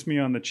and kiss me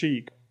on the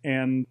cheek.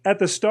 And at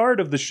the start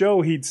of the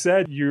show, he'd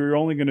said you're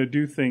only going to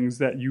do things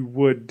that you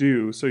would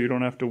do, so you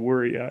don't have to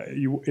worry.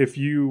 If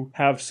you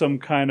have some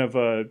kind of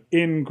a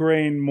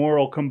ingrained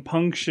moral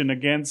compunction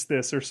against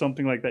this or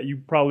something like that, you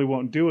probably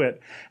won't do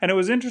it. And it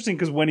was interesting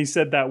because when he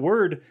said that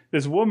word,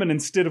 this woman,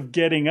 instead of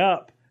getting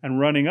up and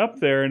running up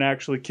there and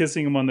actually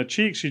kissing him on the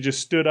cheek, she just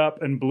stood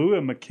up and blew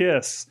him a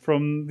kiss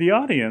from the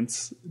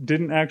audience.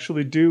 Didn't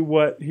actually do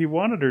what he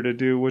wanted her to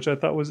do, which I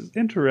thought was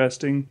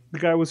interesting. The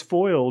guy was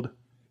foiled.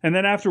 And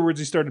then afterwards,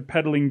 he started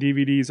peddling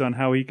DVDs on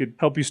how he could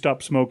help you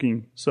stop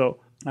smoking. So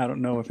I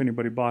don't know if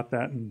anybody bought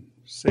that and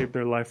saved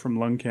their life from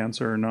lung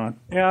cancer or not.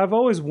 Yeah, I've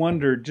always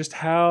wondered just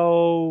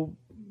how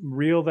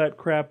real that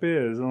crap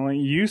is. Like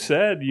you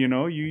said, you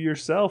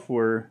yourself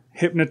were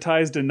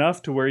hypnotized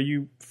enough to where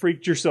you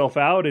freaked yourself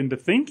out into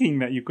thinking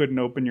that you couldn't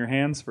open your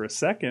hands for a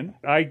second.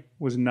 I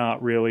was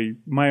not really,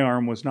 my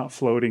arm was not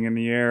floating in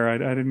the air. I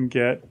didn't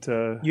get...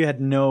 You had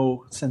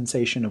no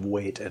sensation of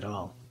weight at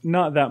all?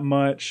 Not that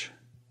much.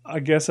 I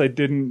guess I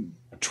didn't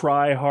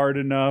try hard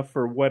enough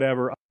or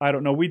whatever. I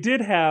don't know. We did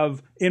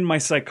have, in my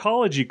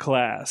psychology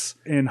class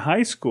in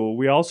high school,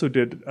 we also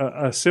did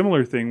a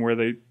similar thing where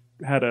they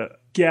had a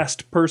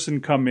guest person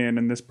come in,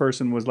 and this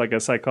person was like a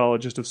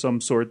psychologist of some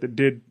sort that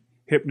did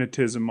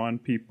hypnotism on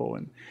people.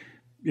 And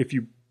if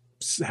you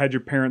had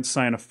your parents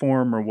sign a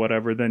form or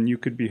whatever, then you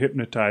could be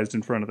hypnotized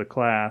in front of the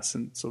class.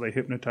 And so they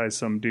hypnotized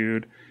some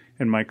dude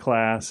in my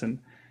class and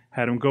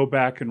had him go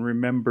back and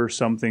remember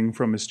something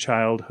from his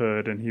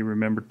childhood, and he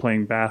remembered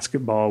playing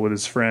basketball with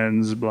his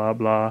friends, blah,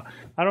 blah.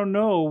 I don't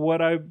know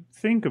what I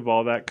think of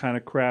all that kind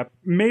of crap.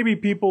 Maybe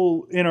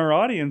people in our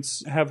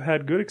audience have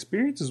had good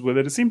experiences with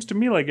it. It seems to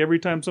me like every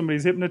time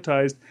somebody's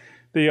hypnotized,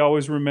 they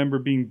always remember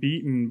being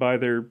beaten by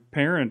their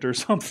parent or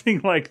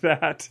something like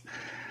that.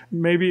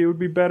 Maybe it would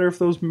be better if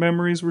those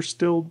memories were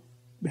still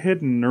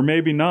hidden, or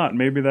maybe not.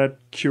 Maybe that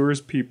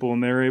cures people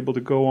and they're able to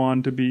go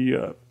on to be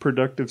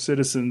productive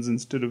citizens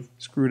instead of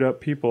screwed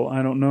up people.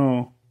 I don't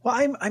know.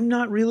 Well, I'm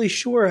not really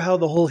sure how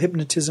the whole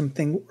hypnotism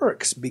thing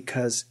works,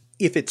 because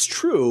if it's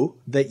true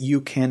that you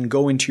can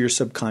go into your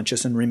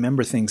subconscious and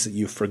remember things that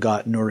you've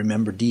forgotten or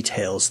remember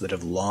details that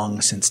have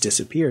long since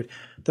disappeared,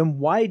 then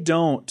why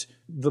don't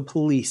the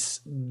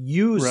police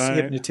use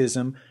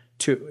hypnotism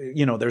to,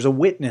 there's a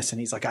witness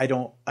and he's like, I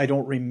don't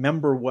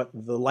remember what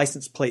the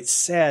license plate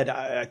said.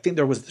 I think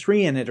there was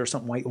 3 in it or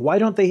something. Why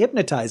don't they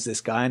hypnotize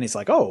this guy? And he's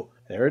like, oh,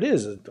 there it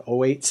is,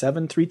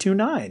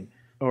 087329.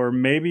 Or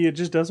maybe it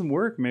just doesn't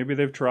work. Maybe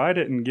they've tried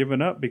it and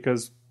given up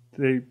because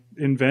they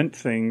invent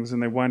things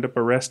and they wind up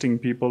arresting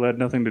people that had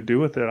nothing to do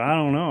with it. I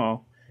don't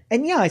know.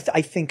 And yeah, I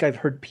think I've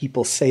heard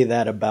people say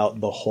that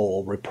about the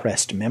whole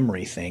repressed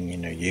memory thing.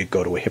 You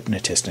go to a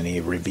hypnotist and he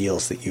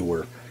reveals that you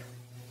were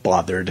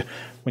bothered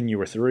when you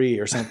were 3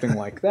 or something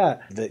like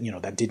that, that,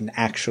 that didn't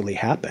actually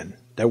happen.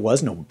 There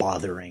was no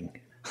bothering,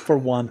 for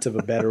want of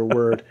a better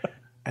word.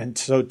 And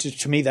so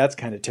to me, that's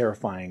kind of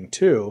terrifying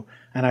too.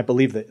 And I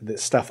believe that the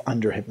stuff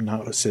under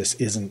hypnosis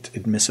isn't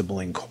admissible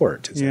in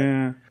court.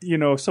 Yeah.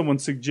 If someone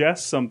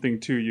suggests something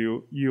to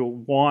you, you'll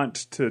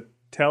want to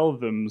tell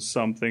them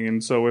something.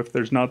 And so if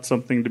there's not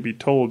something to be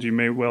told, you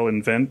may well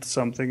invent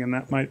something. And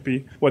that might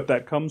be what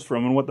that comes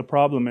from and what the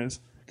problem is.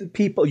 The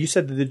people, you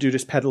said that the dude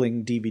is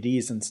peddling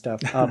DVDs and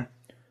stuff.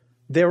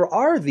 There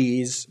are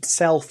these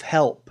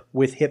self-help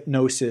with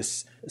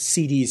hypnosis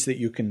CDs that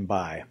you can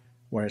buy.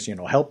 Whereas,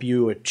 help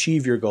you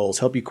achieve your goals,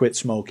 help you quit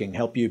smoking,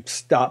 help you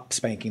stop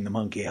spanking the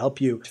monkey, help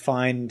you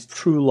find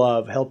true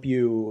love, help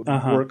you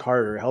work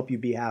harder, help you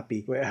be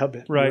happy, help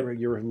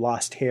your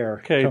lost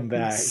hair come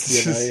back,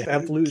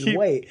 help lose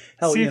weight.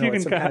 Help, see if you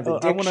can.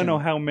 I want to know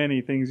how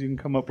many things you can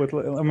come up with.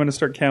 I'm going to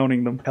start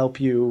counting them.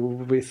 Help you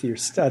with your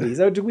studies.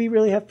 Oh, do we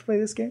really have to play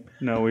this game?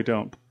 No, we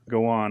don't.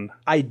 Go on.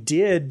 I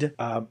did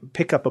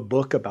pick up a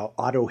book about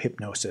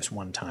auto-hypnosis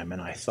one time,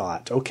 and I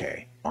thought,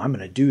 okay, I'm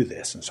going to do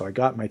this. And so I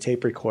got my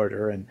tape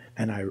recorder, and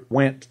I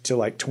went to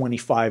like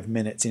 25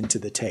 minutes into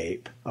the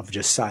tape of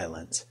just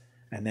silence.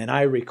 And then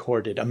I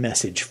recorded a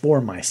message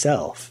for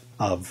myself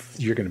of,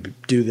 you're going to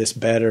do this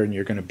better, and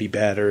you're going to be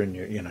better, and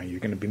you're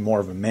going to be more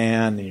of a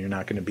man, and you're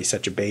not going to be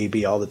such a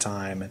baby all the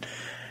time.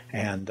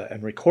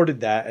 And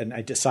recorded that, and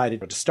I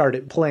decided to start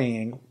it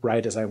playing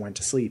right as I went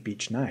to sleep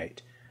each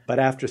night. But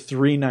after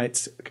 3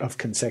 nights of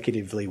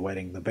consecutively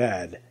wetting the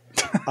bed,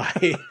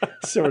 I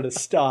sort of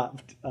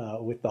stopped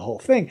with the whole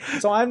thing.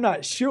 So I'm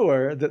not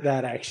sure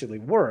that actually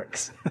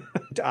works.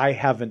 I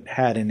haven't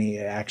had any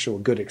actual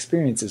good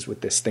experiences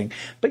with this thing.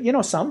 But,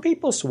 some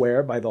people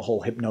swear by the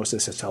whole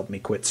hypnosis has helped me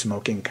quit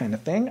smoking kind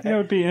of thing. Yeah, it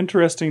would be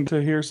interesting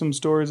to hear some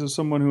stories of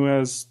someone who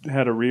has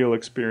had a real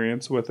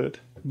experience with it,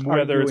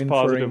 whether it's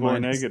positive or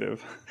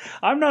negative.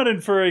 I'm not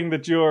inferring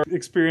that your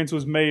experience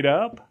was made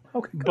up.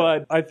 Okay,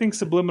 but I think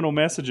subliminal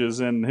messages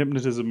and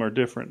hypnotism are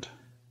different.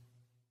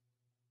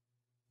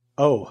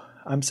 Oh,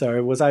 I'm sorry.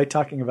 Was I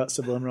talking about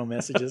subliminal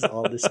messages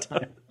all this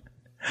time?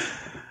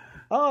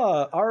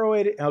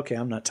 ROA. Okay,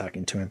 I'm not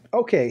talking to him.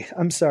 Okay,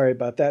 I'm sorry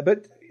about that.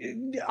 But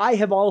I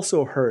have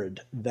also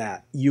heard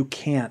that you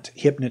can't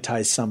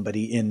hypnotize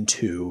somebody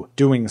into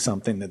doing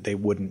something that they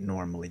wouldn't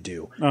normally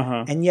do.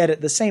 And yet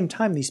at the same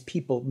time, these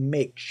people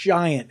make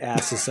giant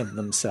asses of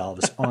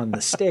themselves on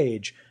the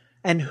stage.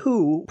 And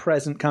who,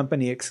 present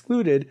company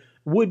excluded,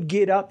 would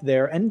get up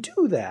there and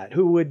do that?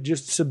 Who would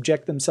just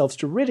subject themselves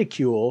to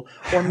ridicule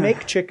or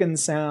make chicken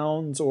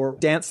sounds or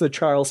dance the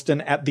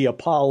Charleston at the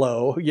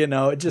Apollo,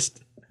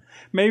 just...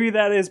 Maybe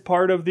that is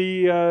part of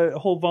the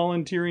whole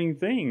volunteering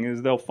thing,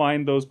 is they'll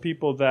find those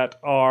people that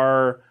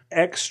are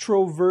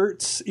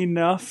extroverts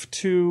enough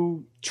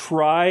to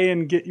try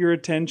and get your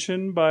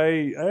attention by,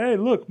 hey,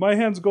 look, my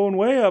hand's going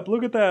way up.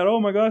 Look at that. Oh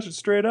my gosh, it's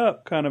straight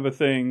up kind of a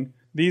thing.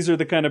 These are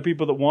the kind of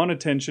people that want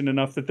attention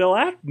enough that they'll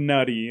act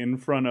nutty in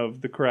front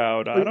of the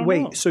crowd. I don't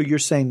know. So you're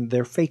saying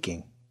they're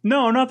faking?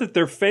 No, not that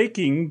they're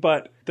faking,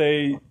 but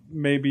they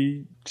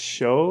maybe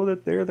show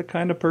that they're the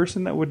kind of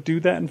person that would do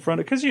that in front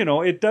of... Because,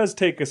 it does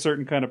take a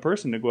certain kind of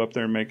person to go up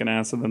there and make an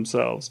ass of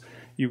themselves.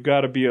 You've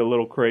got to be a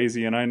little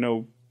crazy. And I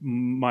know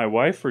my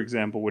wife, for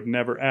example, would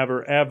never,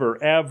 ever,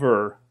 ever,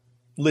 ever...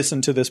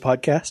 listen to this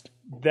podcast?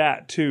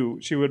 That too.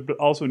 She would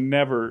also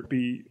never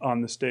be on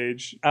the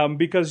stage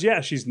because,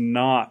 she's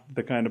not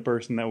the kind of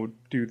person that would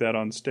do that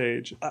on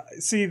stage.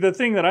 See, the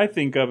thing that I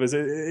think of is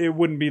it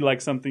wouldn't be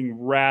like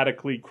something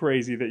radically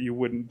crazy that you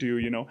wouldn't do.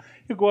 You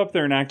go up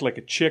there and act like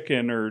a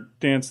chicken or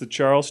dance the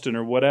Charleston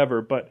or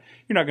whatever, but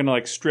you're not going to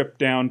like strip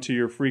down to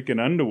your freaking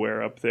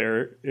underwear up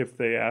there if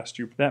they asked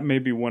you. That may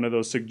be one of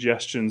those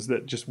suggestions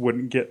that just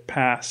wouldn't get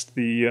past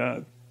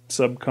the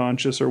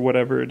subconscious or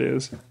whatever it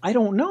is. I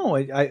don't know.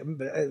 I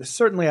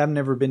certainly I've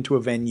never been to a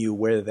venue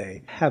where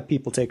they have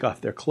people take off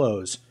their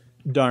clothes.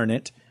 Darn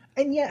it.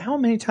 And yet, how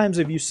many times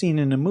have you seen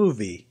in a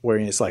movie where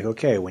it's like,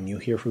 okay, when you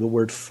hear the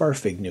word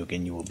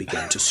farfignugan, you will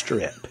begin to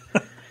strip.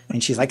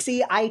 And she's like,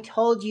 see, I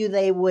told you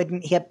they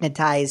wouldn't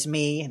hypnotize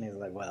me. And he's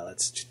like, well,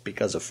 it's just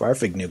because of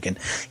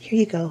farfignugan. Here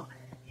you go.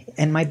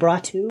 And my bra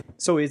too.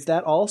 So is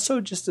that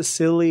also just a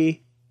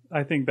silly...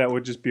 I think that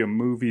would just be a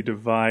movie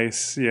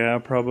device. Yeah,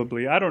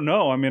 probably. I don't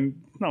know. I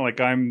mean, it's not like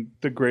I'm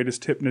the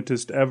greatest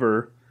hypnotist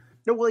ever.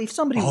 No, well, if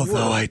somebody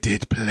I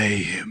did play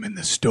him in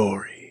the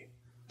story.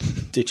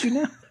 Did you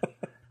now?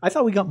 I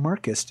thought we got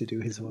Marcus to do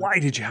his voice. Why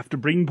did you have to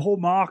bring poor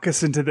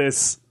Marcus into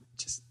this?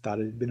 Just thought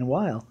it had been a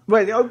while.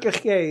 Wait,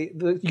 okay,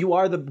 you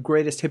are the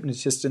greatest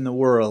hypnotist in the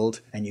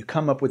world, and you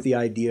come up with the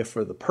idea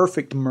for the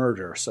perfect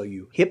murder. So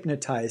you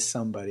hypnotize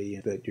somebody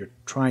that you're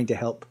trying to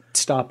help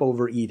stop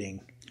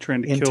overeating.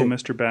 Trying to kill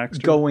Mr.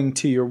 Baxter. Going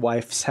to your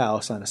wife's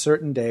house on a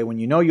certain day when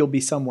you know you'll be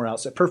somewhere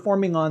else,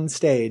 performing on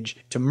stage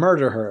to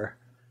murder her,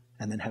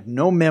 and then have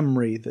no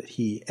memory that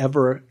he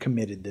ever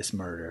committed this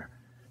murder.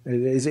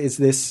 Is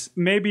this...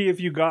 Maybe if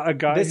you got a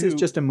guy This is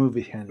just a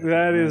movie kind of thing.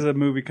 That is a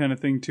movie kind of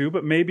thing too,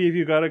 but maybe if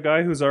you got a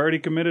guy who's already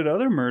committed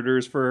other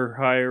murders for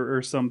hire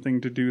or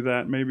something to do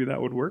that, maybe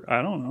that would work.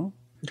 I don't know.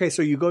 Okay,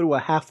 so you go to a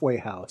halfway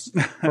house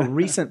for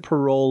recent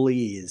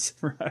parolees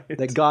Right.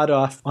 that got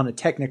off on a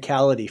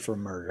technicality for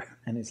murder.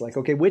 And he's like,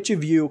 okay, which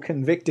of you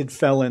convicted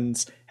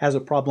felons has a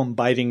problem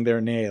biting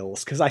their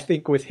nails? Because I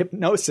think with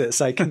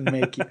hypnosis, I can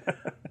make you...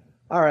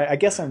 All right, I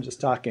guess I'm just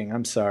talking.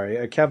 I'm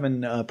sorry.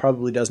 Kevin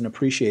probably doesn't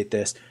appreciate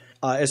this.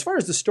 As far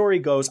as the story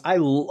goes, I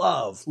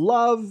love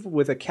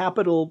with a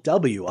capital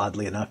W,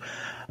 oddly enough,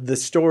 the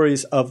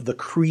stories of the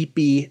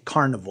creepy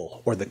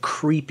carnival or the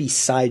creepy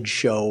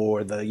sideshow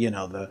or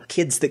the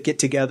kids that get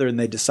together and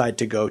they decide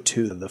to go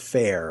to the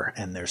fair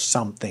and there's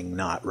something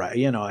not right.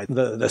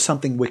 The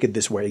something wicked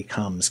this way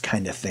comes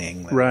kind of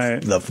thing. Right.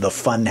 The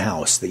fun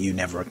house that you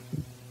never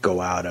go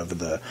out of,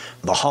 the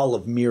hall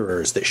of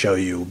mirrors that show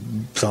you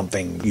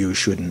something you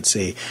shouldn't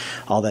see,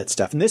 all that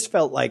stuff. And this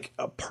felt like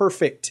a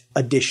perfect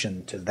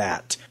addition to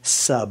that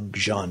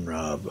subgenre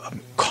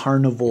of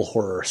carnival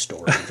horror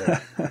story.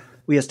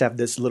 We used to have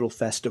this little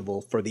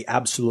festival for the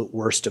absolute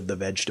worst of the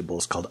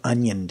vegetables called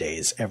Onion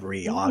Days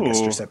every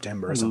August or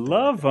September or something. I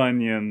love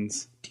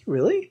onions. Do you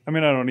really? I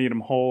mean, I don't eat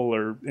them whole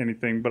or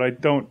anything, but I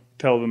don't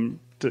tell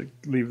them to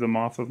leave them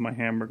off of my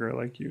hamburger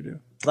like you do.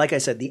 Like I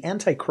said, the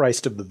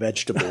Antichrist of the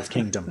vegetable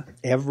kingdom.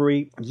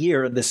 Every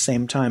year at the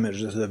same time, it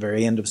was at the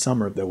very end of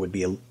summer, there would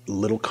be a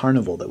little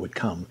carnival that would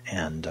come.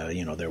 And,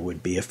 there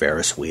would be a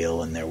Ferris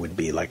wheel and there would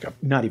be like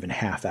not even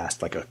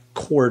half-assed, like a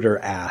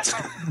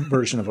quarter-assed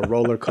version of a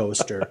roller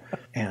coaster.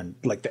 And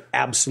like the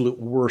absolute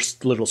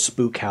worst little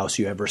spook house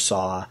you ever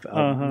saw.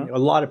 A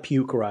lot of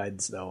puke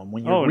rides, though. And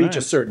when you reach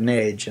a certain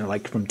age,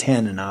 like from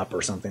 10 and up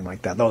or something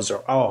like that, those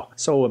are,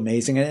 so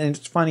amazing. And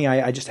it's funny,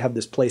 I just have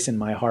this place in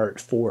my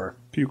heart for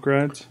puke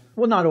rides?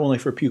 Well, not only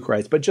for puke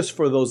rides, but just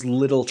for those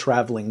little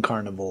traveling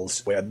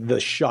carnivals where the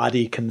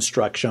shoddy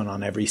construction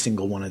on every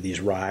single one of these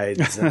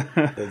rides.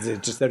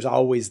 There's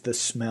always the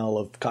smell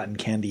of cotton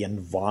candy and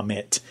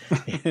vomit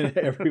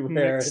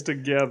everywhere. Mixed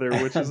together,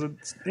 which is an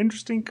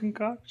interesting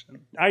concoction.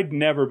 I'd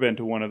never been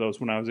to one of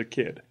those when I was a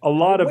kid.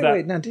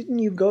 Wait, now didn't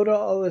you go to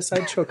all the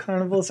sideshow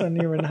carnivals when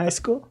you were in high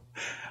school?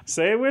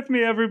 Say it with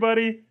me,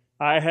 everybody.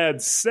 I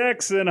had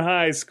sex in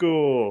high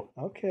school.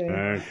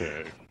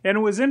 Okay. And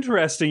it was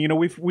interesting,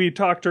 we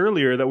talked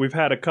earlier that we've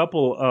had a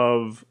couple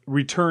of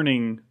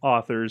returning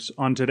authors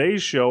on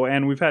today's show,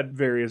 and we've had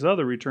various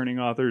other returning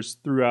authors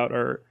throughout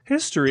our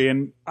history.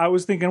 And I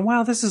was thinking,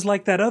 wow, this is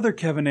like that other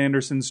Kevin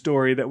Anderson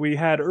story that we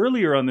had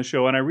earlier on the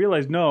show. And I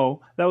realized, no,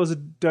 that was a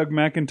Doug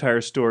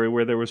McIntyre story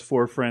where there was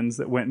 4 friends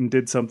that went and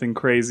did something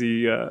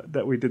crazy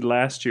that we did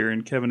last year.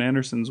 And Kevin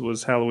Anderson's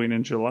was Halloween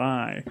in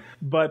July.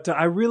 But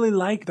I really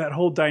like that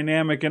whole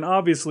dynamic. And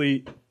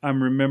obviously,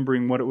 I'm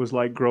remembering what it was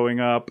like growing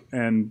up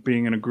and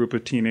being in a group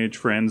of teenage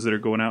friends that are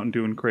going out and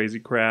doing crazy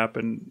crap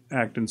and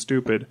acting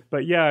stupid.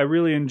 But yeah, I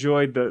really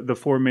enjoyed the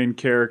 4 main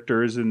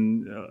characters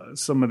and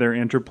some of their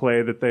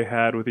interplay that they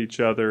had with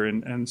each other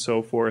and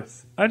so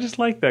forth. I just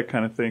like that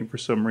kind of thing for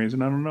some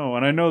reason. I don't know.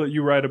 And I know that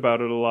you write about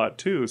it a lot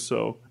too,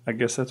 so I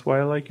guess that's why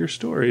I like your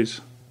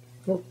stories.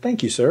 Well,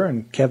 thank you, sir.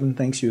 And Kevin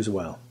thanks you as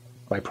well,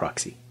 by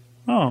proxy.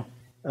 Oh.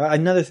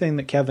 Another thing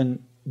that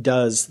Kevin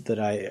does that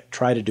I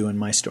try to do in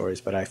my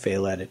stories, but I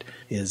fail at it,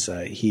 is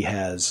he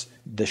has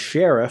the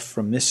sheriff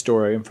from this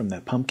story and from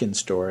that pumpkin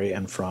story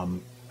and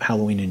from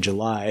Halloween in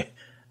July.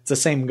 It's the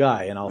same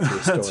guy in all 3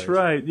 stories. That's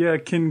right. Yeah,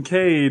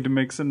 Kincaid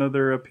makes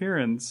another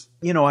appearance.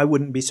 I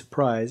wouldn't be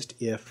surprised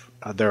if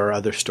there are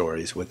other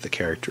stories with the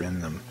character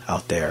in them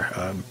out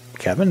there.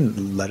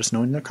 Kevin, let us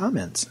know in the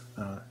comments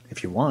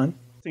if you want.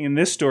 In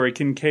this story,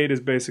 Kincaid is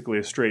basically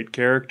a straight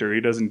character.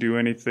 He doesn't do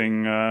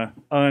anything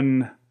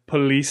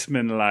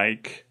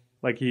policeman-like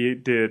he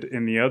did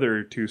in the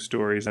other 2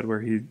 stories,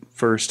 where he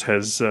first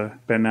has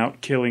been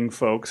out killing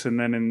folks, and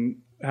then in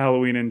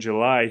Halloween in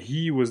July,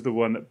 he was the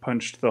one that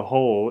punched the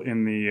hole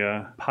in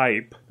the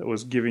pipe that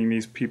was giving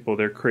these people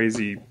their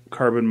crazy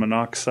carbon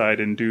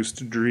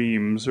monoxide-induced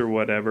dreams or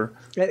whatever.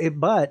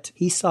 But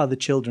he saw the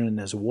children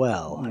as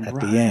well at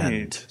the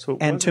end. So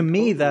and to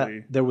me, that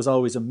there was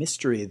always a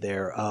mystery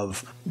there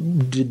of,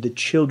 did the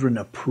children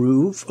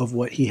approve of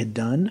what he had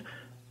done?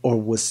 Or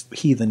was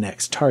he the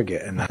next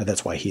target? And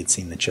that's why he had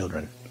seen the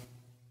children.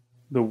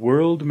 The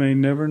world may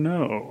never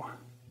know.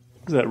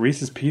 It was that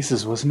Reese's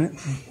Pieces, wasn't it?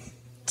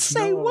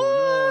 Say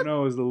what?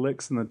 No, it was the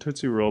Licks and the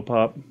Tootsie Roll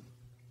Pop.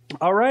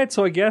 All right,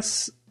 so I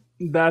guess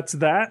that's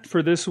that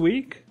for this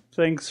week.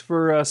 Thanks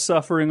for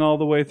suffering all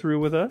the way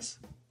through with us.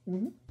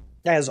 Mm-hmm.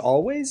 As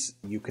always,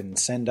 you can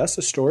send us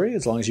a story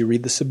as long as you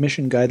read the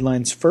submission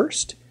guidelines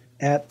first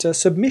at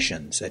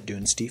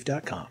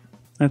submissions@dunesteef.com.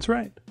 That's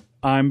right.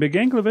 I'm Big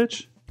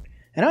Anklevich.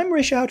 And I'm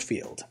Rish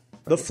Outfield.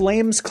 The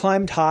flames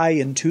climbed high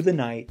into the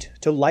night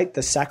to light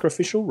the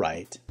sacrificial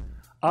rite.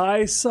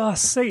 I saw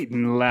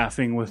Satan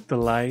laughing with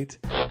delight.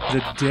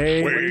 The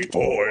day... Wait,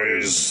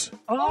 boys!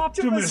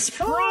 Optimus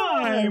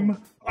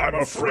Prime! I'm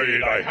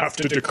afraid I have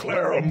to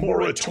declare a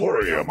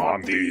moratorium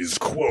on these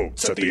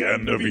quotes at the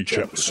end of each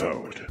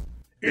episode.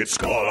 It's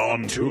gone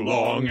on too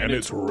long and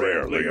it's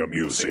rarely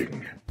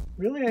amusing.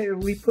 Really?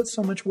 We put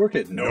so much work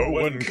into it. No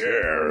one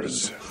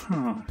cares.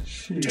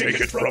 Take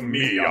it from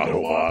me,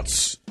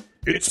 Autobots.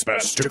 It's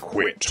best to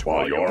quit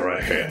while you're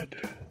ahead.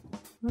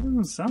 That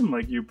doesn't sound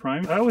like you,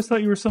 Prime. I always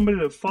thought you were somebody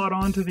that fought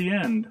on to the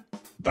end.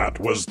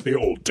 That was the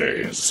old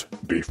days,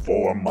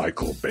 before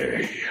Michael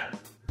Bay.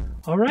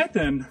 All right,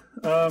 then.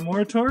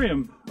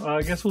 Moratorium.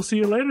 I guess we'll see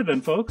you later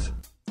then, folks.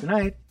 Good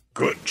night.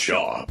 Good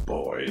job,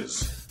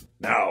 boys.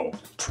 Now,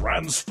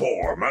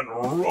 transform and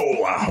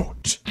roll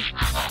out.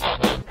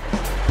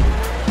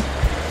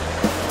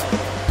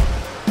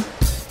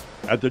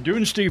 At the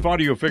Dunesteef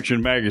Audio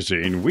Fiction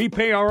Magazine, we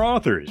pay our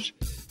authors.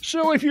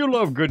 So if you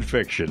love good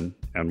fiction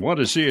and want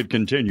to see it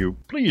continue,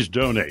 please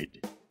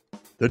donate.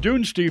 The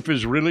Dunesteef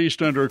is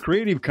released under a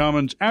Creative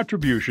Commons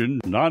Attribution,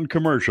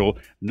 Non-Commercial,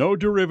 No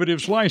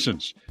Derivatives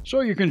license,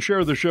 so you can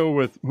share the show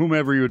with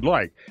whomever you'd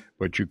like,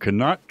 but you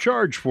cannot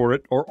charge for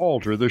it or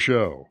alter the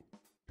show.